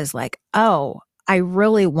back was like, oh, I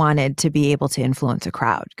really wanted to be able to influence a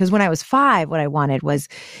crowd. Because when I was 5, what I wanted was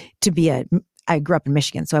to be I grew up in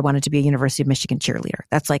Michigan, so I wanted to be a University of Michigan cheerleader.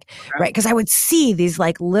 That's like, right. Because I would see these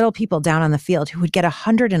like little people down on the field who would get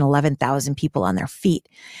 111,000 people on their feet.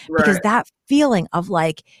 Right. Because that feeling of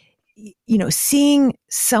like, seeing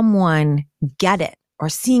someone get it or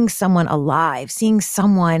seeing someone alive, seeing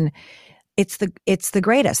someone, it's the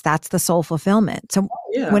greatest. That's the soul fulfillment. So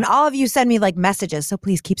when all of you send me like messages, so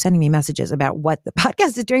please keep sending me messages about what the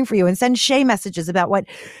podcast is doing for you, and send Shay messages about what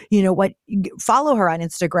follow her on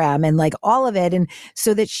Instagram and like all of it. And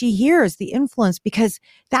so that she hears the influence, because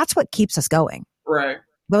that's what keeps us going. Right.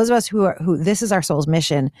 Those of us who this is our soul's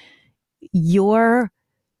mission, your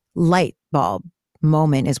light bulb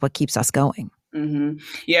moment is what keeps us going. Mm-hmm.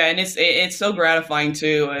 Yeah. And it's so gratifying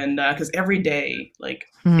too. And because every day, like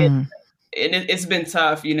it's been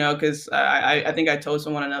tough, because I think I told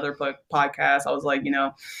someone on another podcast, I was like,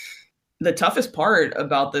 the toughest part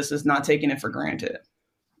about this is not taking it for granted.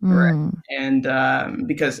 Right. And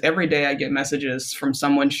because every day I get messages from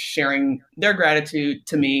someone sharing their gratitude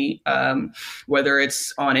to me, whether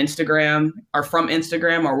it's on Instagram or from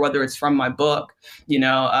Instagram or whether it's from my book.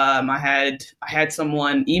 I had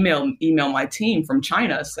someone email my team from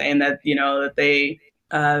China saying that, that they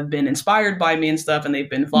been inspired by me and stuff, and they've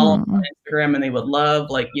been following on Instagram, and they would love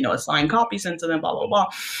a signed copy sent to them, blah blah blah.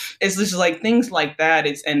 It's just like things like that.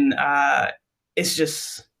 It's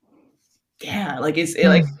just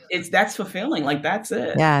it's that's fulfilling. Like that's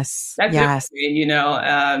it. Yes, that's yes.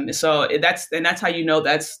 It, so that's how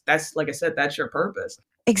that's like I said, that's your purpose.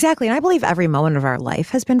 Exactly, and I believe every moment of our life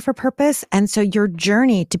has been for purpose, and so your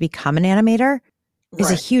journey to become an animator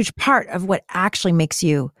is a huge part of what actually makes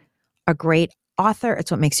you a great author. It's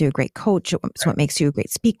what makes you a great coach. It's what makes you a great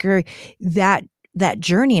speaker. That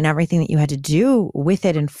journey and everything that you had to do with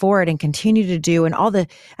it and for it and continue to do, and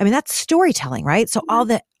that's storytelling, right? So all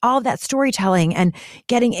of that storytelling and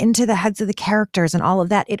getting into the heads of the characters and all of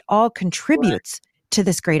that, it all contributes to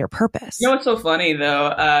this greater purpose. What's so funny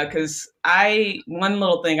though, because one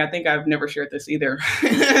little thing, I think I've never shared this either. I'm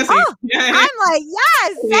like,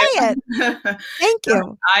 yes, say it. Thank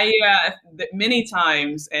you. Many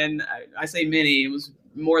times, and I say many, it was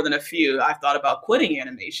more than a few, I thought about quitting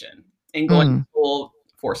animation and going to school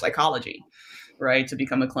for psychology, right? To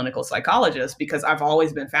become a clinical psychologist, because I've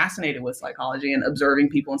always been fascinated with psychology and observing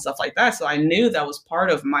people and stuff like that. So I knew that was part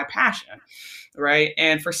of my passion, right?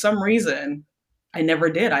 And for some reason, I never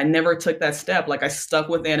did. I never took that step. Like I stuck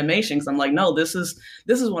with animation because I'm like, no, this is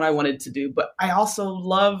what I wanted to do. But I also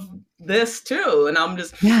love this too. And I'm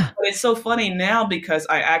just, but it's so funny now because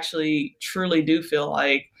I actually truly do feel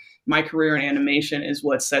like my career in animation is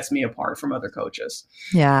what sets me apart from other coaches.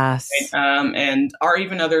 Yes. Right? And or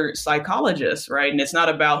even other psychologists, right? And it's not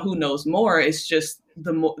about who knows more. It's just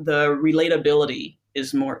the relatability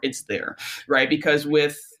is more, it's there, right? Because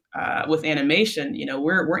with animation,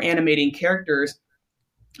 we're animating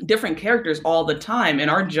different characters all the time.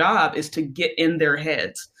 And our job is to get in their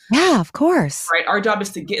heads. Yeah, of course. Right. Our job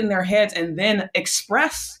is to get in their heads and then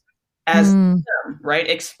express as them, right?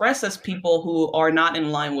 Express as people who are not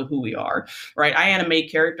in line with who we are, right? I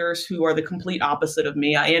animate characters who are the complete opposite of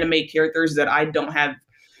me. I animate characters that I don't have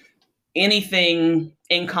anything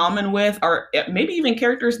in common with, or maybe even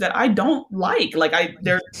characters that I don't like.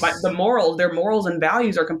 Their morals and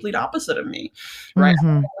values are complete opposite of me, right? I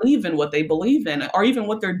don't believe in what they believe in, or even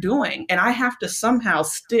what they're doing, and I have to somehow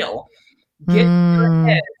still get in their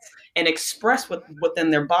heads and express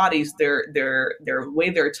within their bodies, their way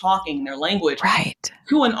they're talking, their language, right,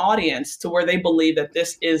 to an audience, to where they believe that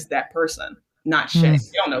this is that person, not Shay. You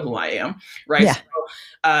don't know who I am, right? Yeah.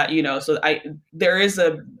 So, there is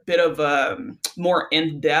a bit of more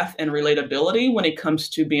in-depth and relatability when it comes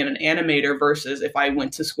to being an animator versus if I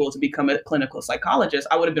went to school to become a clinical psychologist.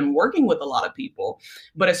 I would have been working with a lot of people,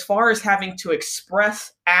 but as far as having to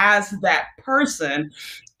express as that person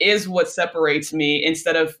is what separates me,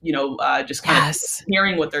 instead of just kind of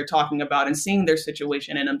hearing what they're talking about and seeing their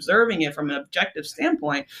situation and observing it from an objective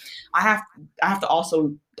standpoint. I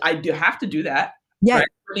do have to do that, right,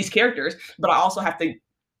 for these characters, but I also have to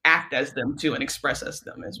act as them too and express as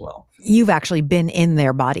them as well. You've actually been in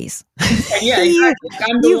their bodies. Yeah,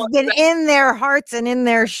 exactly. You've been in their hearts and in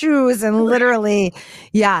their shoes, and literally,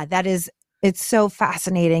 it's so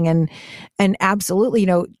fascinating. And absolutely,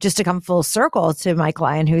 just to come full circle to my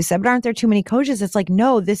client who said, but aren't there too many coaches? It's like,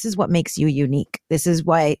 no, this is what makes you unique. This is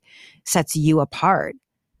what sets you apart.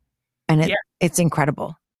 And it's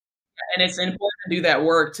incredible. And it's important to do that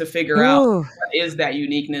work to figure out Ooh, what is that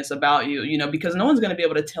uniqueness about you, because no one's going to be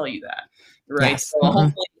able to tell you that. Right. yes.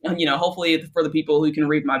 So hopefully for the people who can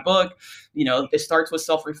read my book, it starts with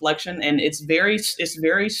self-reflection, and it's very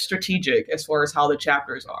strategic as far as how the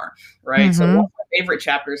chapters are. Right. So one of my favorite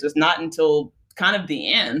chapters is not until kind of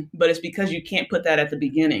the end, but it's because you can't put that at the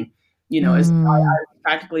beginning. I would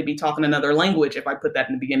practically be talking another language if I put that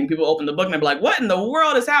in the beginning. People open the book and they'd be like, "What in the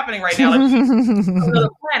world is happening right now?" Like, another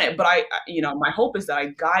planet. But my hope is that I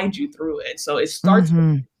guide you through it. So it starts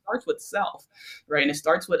with self, right? And it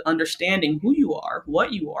starts with understanding who you are,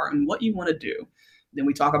 and what you want to do. Then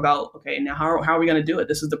we talk about, okay, now how are we going to do it?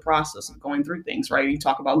 This is the process of going through things, right? You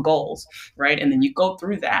talk about goals, right? And then you go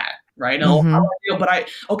through that, right? Oh, how do I feel?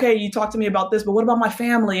 Okay, you talk to me about this, but what about my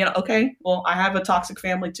family? And okay, well, I have a toxic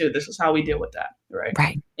family too. This is how we deal with that, right?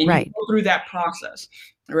 Right. And you go through that process,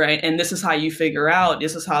 right? And this is how you figure out,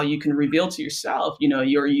 this is how you can reveal to yourself,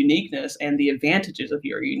 your uniqueness and the advantages of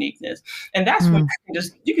your uniqueness. And that's when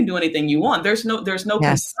you can do anything you want. There's no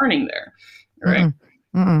concerning there, right?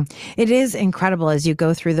 It is incredible as you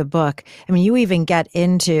go through the book. I mean, you even get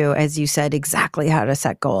into, as you said, exactly how to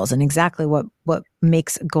set goals and exactly what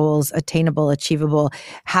makes goals attainable, achievable,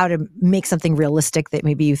 how to make something realistic that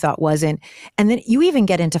maybe you thought wasn't. And then you even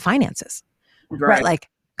get into finances, right? Like,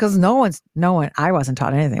 because I wasn't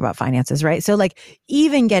taught anything about finances, right? So like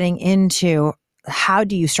even getting into how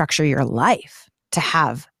do you structure your life to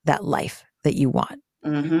have that life that you want,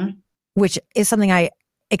 which is something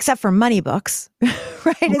except for money books,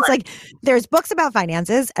 right? It's like there's books about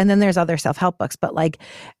finances and then there's other self-help books. But like,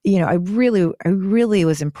 I really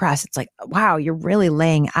was impressed. It's like, wow, you're really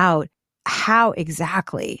laying out how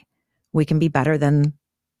exactly we can be better than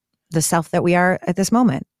the self that we are at this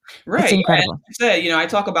moment. Right. It's incredible. And I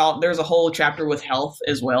talk about, there's a whole chapter with health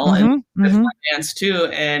as well, and finance too.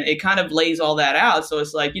 And it kind of lays all that out. So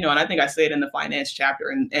it's like, and I think I say it in the finance chapter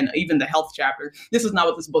and even the health chapter, this is not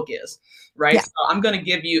what this book is, right? Yeah. So I'm going to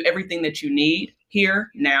give you everything that you need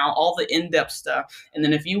here, now, all the in-depth stuff. And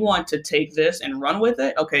then if you want to take this and run with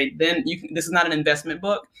it, okay, then this is not an investment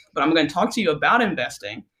book, but I'm going to talk to you about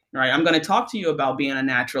investing. Right. I'm going to talk to you about being a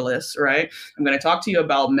naturalist. Right. I'm going to talk to you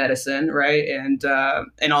about medicine. Right. And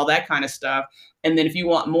all that kind of stuff. And then if you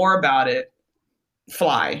want more about it,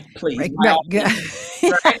 fly, please. Right.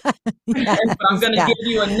 Right. But I'm going to give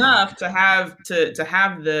you enough to have the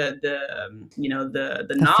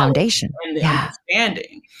knowledge foundation and the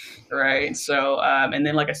understanding. Right. So and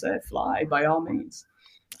then, like I said, fly by all means.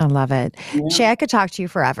 I love it. Yeah. Shay, I could talk to you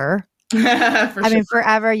forever. I mean,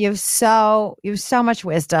 forever. You have so much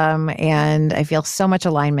wisdom, and I feel so much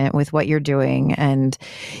alignment with what you're doing, and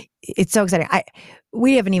it's so exciting.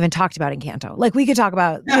 We haven't even talked about Encanto. Like we could talk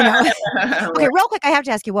about, Okay, real quick. I have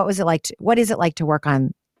to ask you, what is it like to work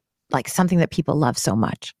on like something that people love so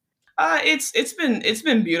much? It's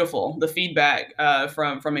been beautiful, the feedback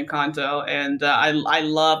from Encanto, and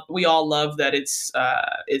we all love that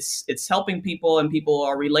it's helping people and people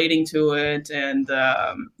are relating to it, and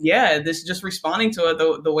this just responding to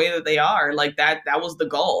it the way that they are, like that was the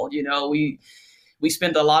goal. We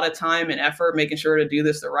spent a lot of time and effort making sure to do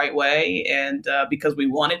this the right way, and because we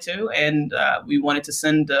wanted to, and we wanted to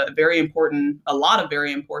send a lot of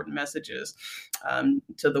very important messages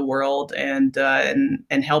to the world, and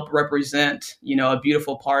help represent, a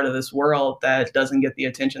beautiful part of this world that doesn't get the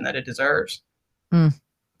attention that it deserves.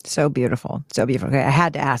 So beautiful. So beautiful. Okay, I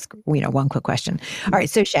had to ask, one quick question. All right.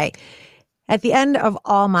 So Shay, at the end of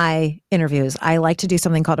all my interviews, I like to do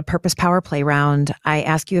something called a purpose power play round. I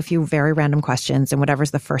ask you a few very random questions, and whatever's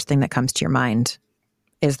the first thing that comes to your mind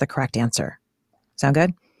is the correct answer. Sound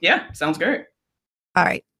good? Yeah, sounds great. All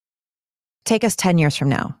right. Take us 10 years from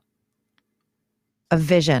now. A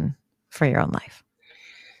vision for your own life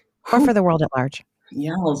or for the world at large.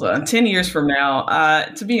 Yowza. 10 years from now,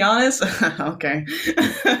 to be honest, okay.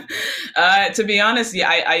 To be honest, yeah,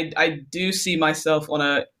 I do see myself on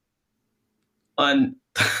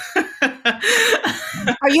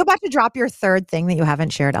Are you about to drop your third thing that you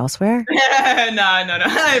haven't shared elsewhere? No,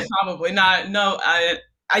 probably not. No,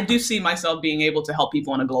 I do see myself being able to help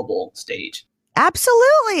people on a global stage.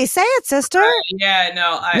 Absolutely. Say it, sister.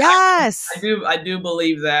 Yes. I do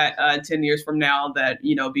believe that 10 years from now that,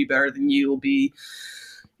 Be Better Than You will be,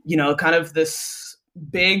 kind of this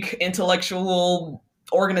big intellectual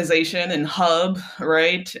organization and hub,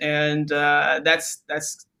 right? And that's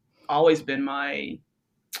always been my,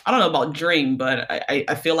 I don't know about dream, but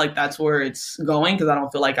I feel like that's where it's going, because I don't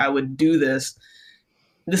feel like I would do this.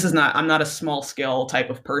 I'm not a small scale type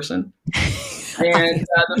of person. And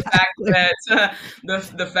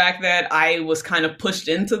the fact that I was kind of pushed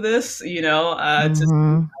into this,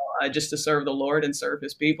 to just to serve the Lord and serve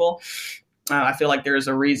his people. I feel like there's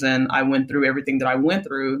a reason I went through everything that I went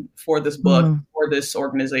through for this book, for this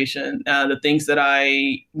organization, the things that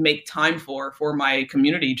I make time for my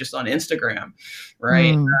community just on Instagram,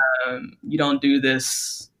 right? You don't do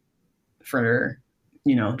this for,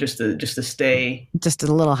 just to stay. Just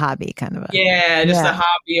a little hobby kind of. A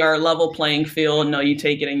hobby or a level playing field. No, you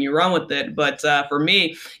take it and you run with it. But for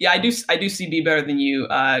me, I do see Be Better Than You,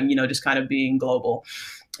 just kind of being global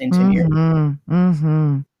in 10 years.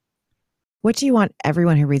 What do you want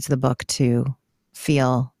everyone who reads the book to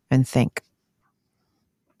feel and think?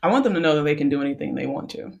 I want them to know that they can do anything they want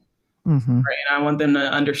to. Right? And I want them to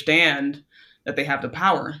understand that they have the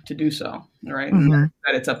power to do so. Right? And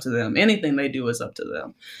that it's up to them. Anything they do is up to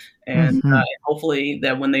them. And hopefully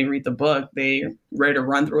that when they read the book, they're ready to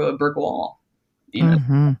run through a brick wall.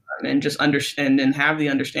 And just understand and have the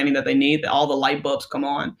understanding that they need, that all the light bulbs come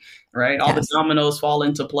on, right? All the dominoes fall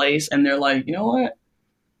into place, and they're like, you know what?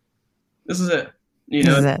 This is it.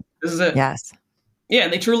 This is it. Yes. Yeah,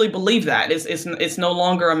 and they truly believe that. It's no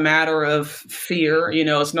longer a matter of fear.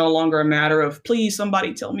 It's no longer a matter of, please,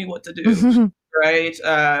 somebody tell me what to do. Right?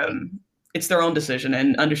 It's their own decision,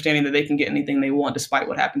 and understanding that they can get anything they want despite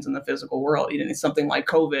what happens in the physical world. It's something like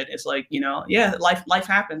COVID. It's like, life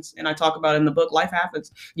happens. And I talk about in the book, life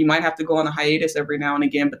happens. You might have to go on a hiatus every now and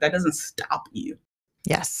again, but that doesn't stop you.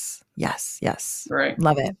 Yes. Yes. Yes. Right.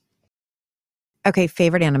 Love it. Okay.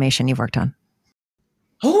 Favorite animation you've worked on?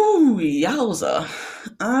 Oh, yowza.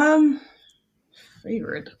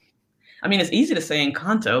 Favorite. I mean, it's easy to say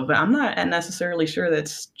Encanto, but I'm not necessarily sure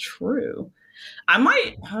that's true. I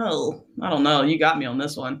don't know. You got me on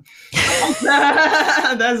this one.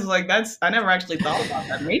 I never actually thought about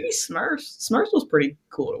that. Maybe Smurfs. Smurfs was pretty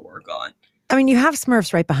cool to work on. I mean, you have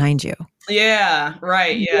Smurfs right behind you. Yeah,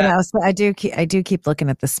 right. Yeah. So I do keep looking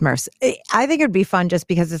at the Smurfs. I think it'd be fun just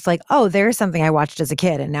because it's like, oh, there's something I watched as a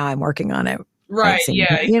kid and now I'm working on it. Right.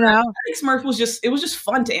 Yeah. I think Smurf was just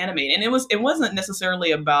fun to animate. And it wasn't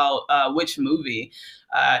necessarily about which movie.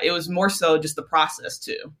 It was more so just the process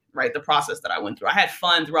too, right? The process that I went through. I had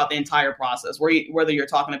fun throughout the entire process, whether you're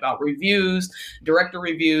talking about reviews, director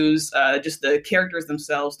reviews, just the characters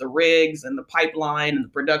themselves, the rigs and the pipeline and the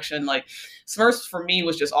production. Like Smurfs for me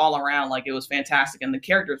was just all around. Like it was fantastic. And the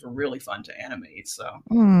characters were really fun to animate. So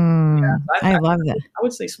I love that. I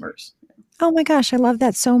would say Smurfs. Oh my gosh, I love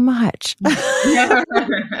that so much.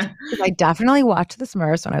 I definitely watched the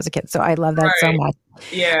Smurfs when I was a kid, so I love that so much.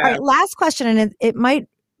 Yeah. All right, last question, and it might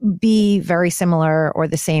be very similar or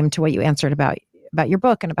the same to what you answered about your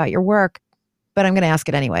book and about your work, but I'm going to ask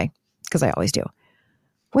it anyway because I always do.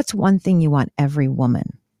 What's one thing you want every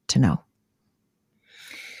woman to know?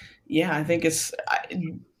 Yeah, I think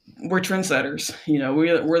we're trendsetters.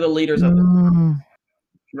 We're the leaders of it,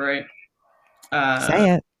 right?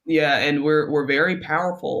 Say it. Yeah, and we're very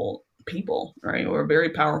powerful people, right? We're a very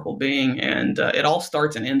powerful being, and it all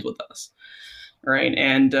starts and ends with us, right?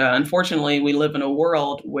 And unfortunately, we live in a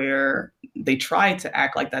world where they try to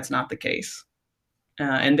act like that's not the case,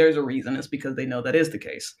 and there's a reason. It's because they know that is the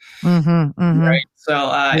case, right? So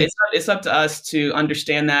it's up to us to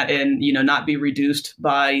understand that and not be reduced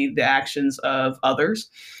by the actions of others.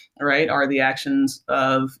 Right, are the actions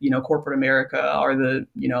of corporate America, are the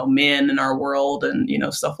men in our world, and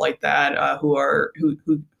stuff like that, who are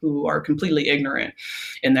completely ignorant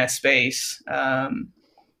in that space,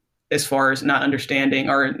 as far as not understanding,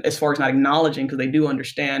 or as far as not acknowledging, because they do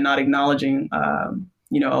understand, not acknowledging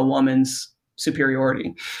a woman's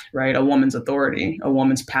superiority, right, a woman's authority, a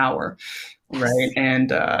woman's power. Right. And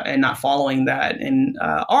not following that, and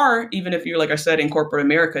or even if you're, like I said, in corporate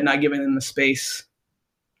America, not giving them the space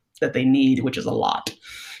that they need, which is a lot,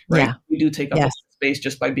 right? Yeah. We do take up a space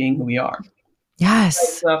just by being who we are.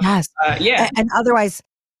 Yes. Right? So, yes. Yeah. And otherwise,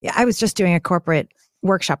 I was just doing a corporate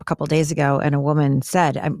workshop a couple of days ago, and a woman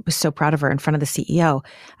said, I was so proud of her in front of the CEO,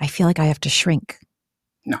 I feel like I have to shrink.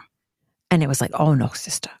 No. And it was like, oh no,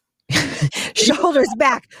 sister. Shoulders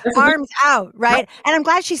back, arms out, right? And I'm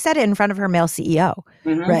glad she said it in front of her male CEO,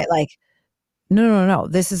 right? Like, no.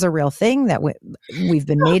 This is a real thing that we've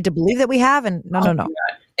been made to believe that we have, and no. God.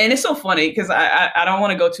 And it's so funny because I don't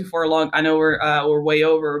want to go too far along. I know we're way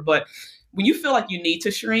over, but when you feel like you need to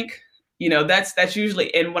shrink, that's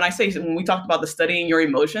usually. And when we talked about the studying your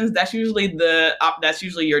emotions, that's usually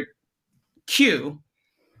your cue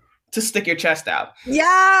to stick your chest out.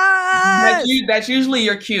 Yes. That's usually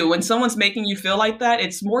your cue. When someone's making you feel like that,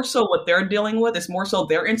 it's more so what they're dealing with. It's more so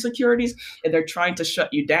their insecurities, and they're trying to shut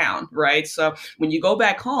you down, right? So when you go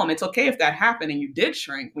back home, it's okay if that happened and you did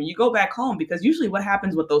shrink. When you go back home, because usually what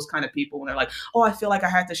happens with those kind of people when they're like, oh, I feel like I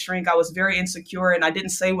had to shrink. I was very insecure and I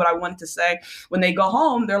didn't say what I wanted to say. When they go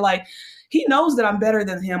home, they're like, he knows that I'm better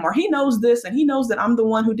than him, or he knows this, and he knows that I'm the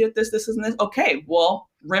one who did this, and this. Okay, well,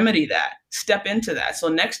 remedy that. Step into that. So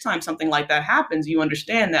next time something like that happens, you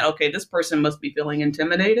understand that, okay, this person must be feeling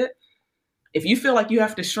intimidated. If you feel like you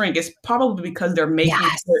have to shrink, it's probably because they're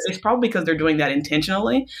it's probably because they're doing that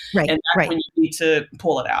intentionally. Right. And that's when you need to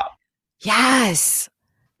pull it out. Yes.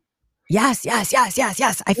 Yes.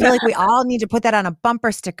 I feel like we all need to put that on a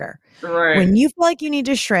bumper sticker. Right. When you feel like you need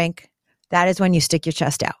to shrink, that is when you stick your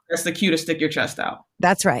chest out. That's the cue to stick your chest out.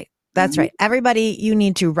 That's right. That's right. Everybody, you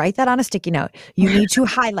need to write that on a sticky note. You need to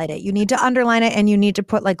highlight it. You need to underline it, and you need to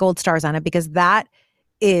put like gold stars on it, because that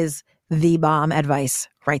is the bomb advice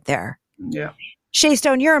right there. Yeah. Shay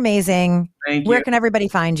Stone, you're amazing. Thank you. Where can everybody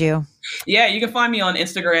find you? Yeah, you can find me on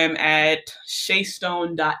Instagram at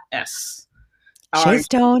shaystone.s.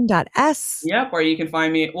 Shaystone.s. Yep, or you can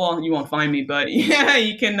find me. Well, you won't find me, but yeah,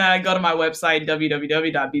 you can go to my website,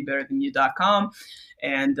 www.bebetterthanYou.com,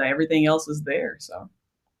 and everything else is there. So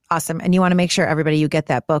awesome. And you want to make sure, everybody, you get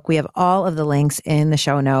that book. We have all of the links in the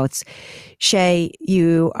show notes. Shay,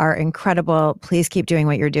 you are incredible. Please keep doing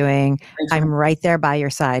what you're doing. I'm right there by your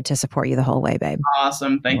side to support you the whole way, babe.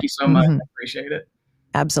 Awesome. Thank you so much. I appreciate it.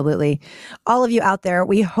 Absolutely. All of you out there,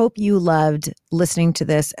 we hope you loved listening to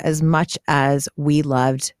this as much as we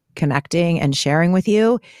loved connecting and sharing with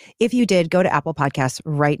you. If you did, go to Apple Podcasts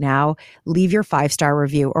right now, leave your 5-star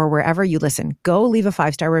review, or wherever you listen, go leave a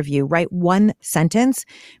 5-star review, write one sentence,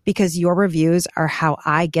 because your reviews are how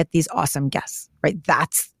I get these awesome guests, right?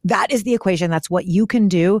 That is the equation. That's what you can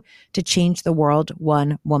do to change the world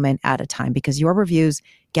one woman at a time, because your reviews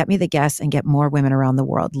get me the guests and get more women around the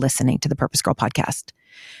world listening to the Purpose Girl podcast.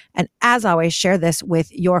 And as always, share this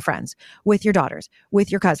with your friends, with your daughters,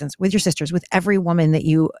 with your cousins, with your sisters, with every woman that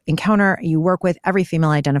you encounter, you work with, every female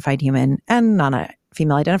identified human and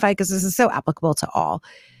non-female identified, because this is so applicable to all.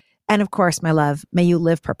 And of course, my love, may you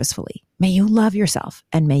live purposefully. May you love yourself,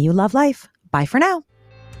 and may you love life. Bye for now.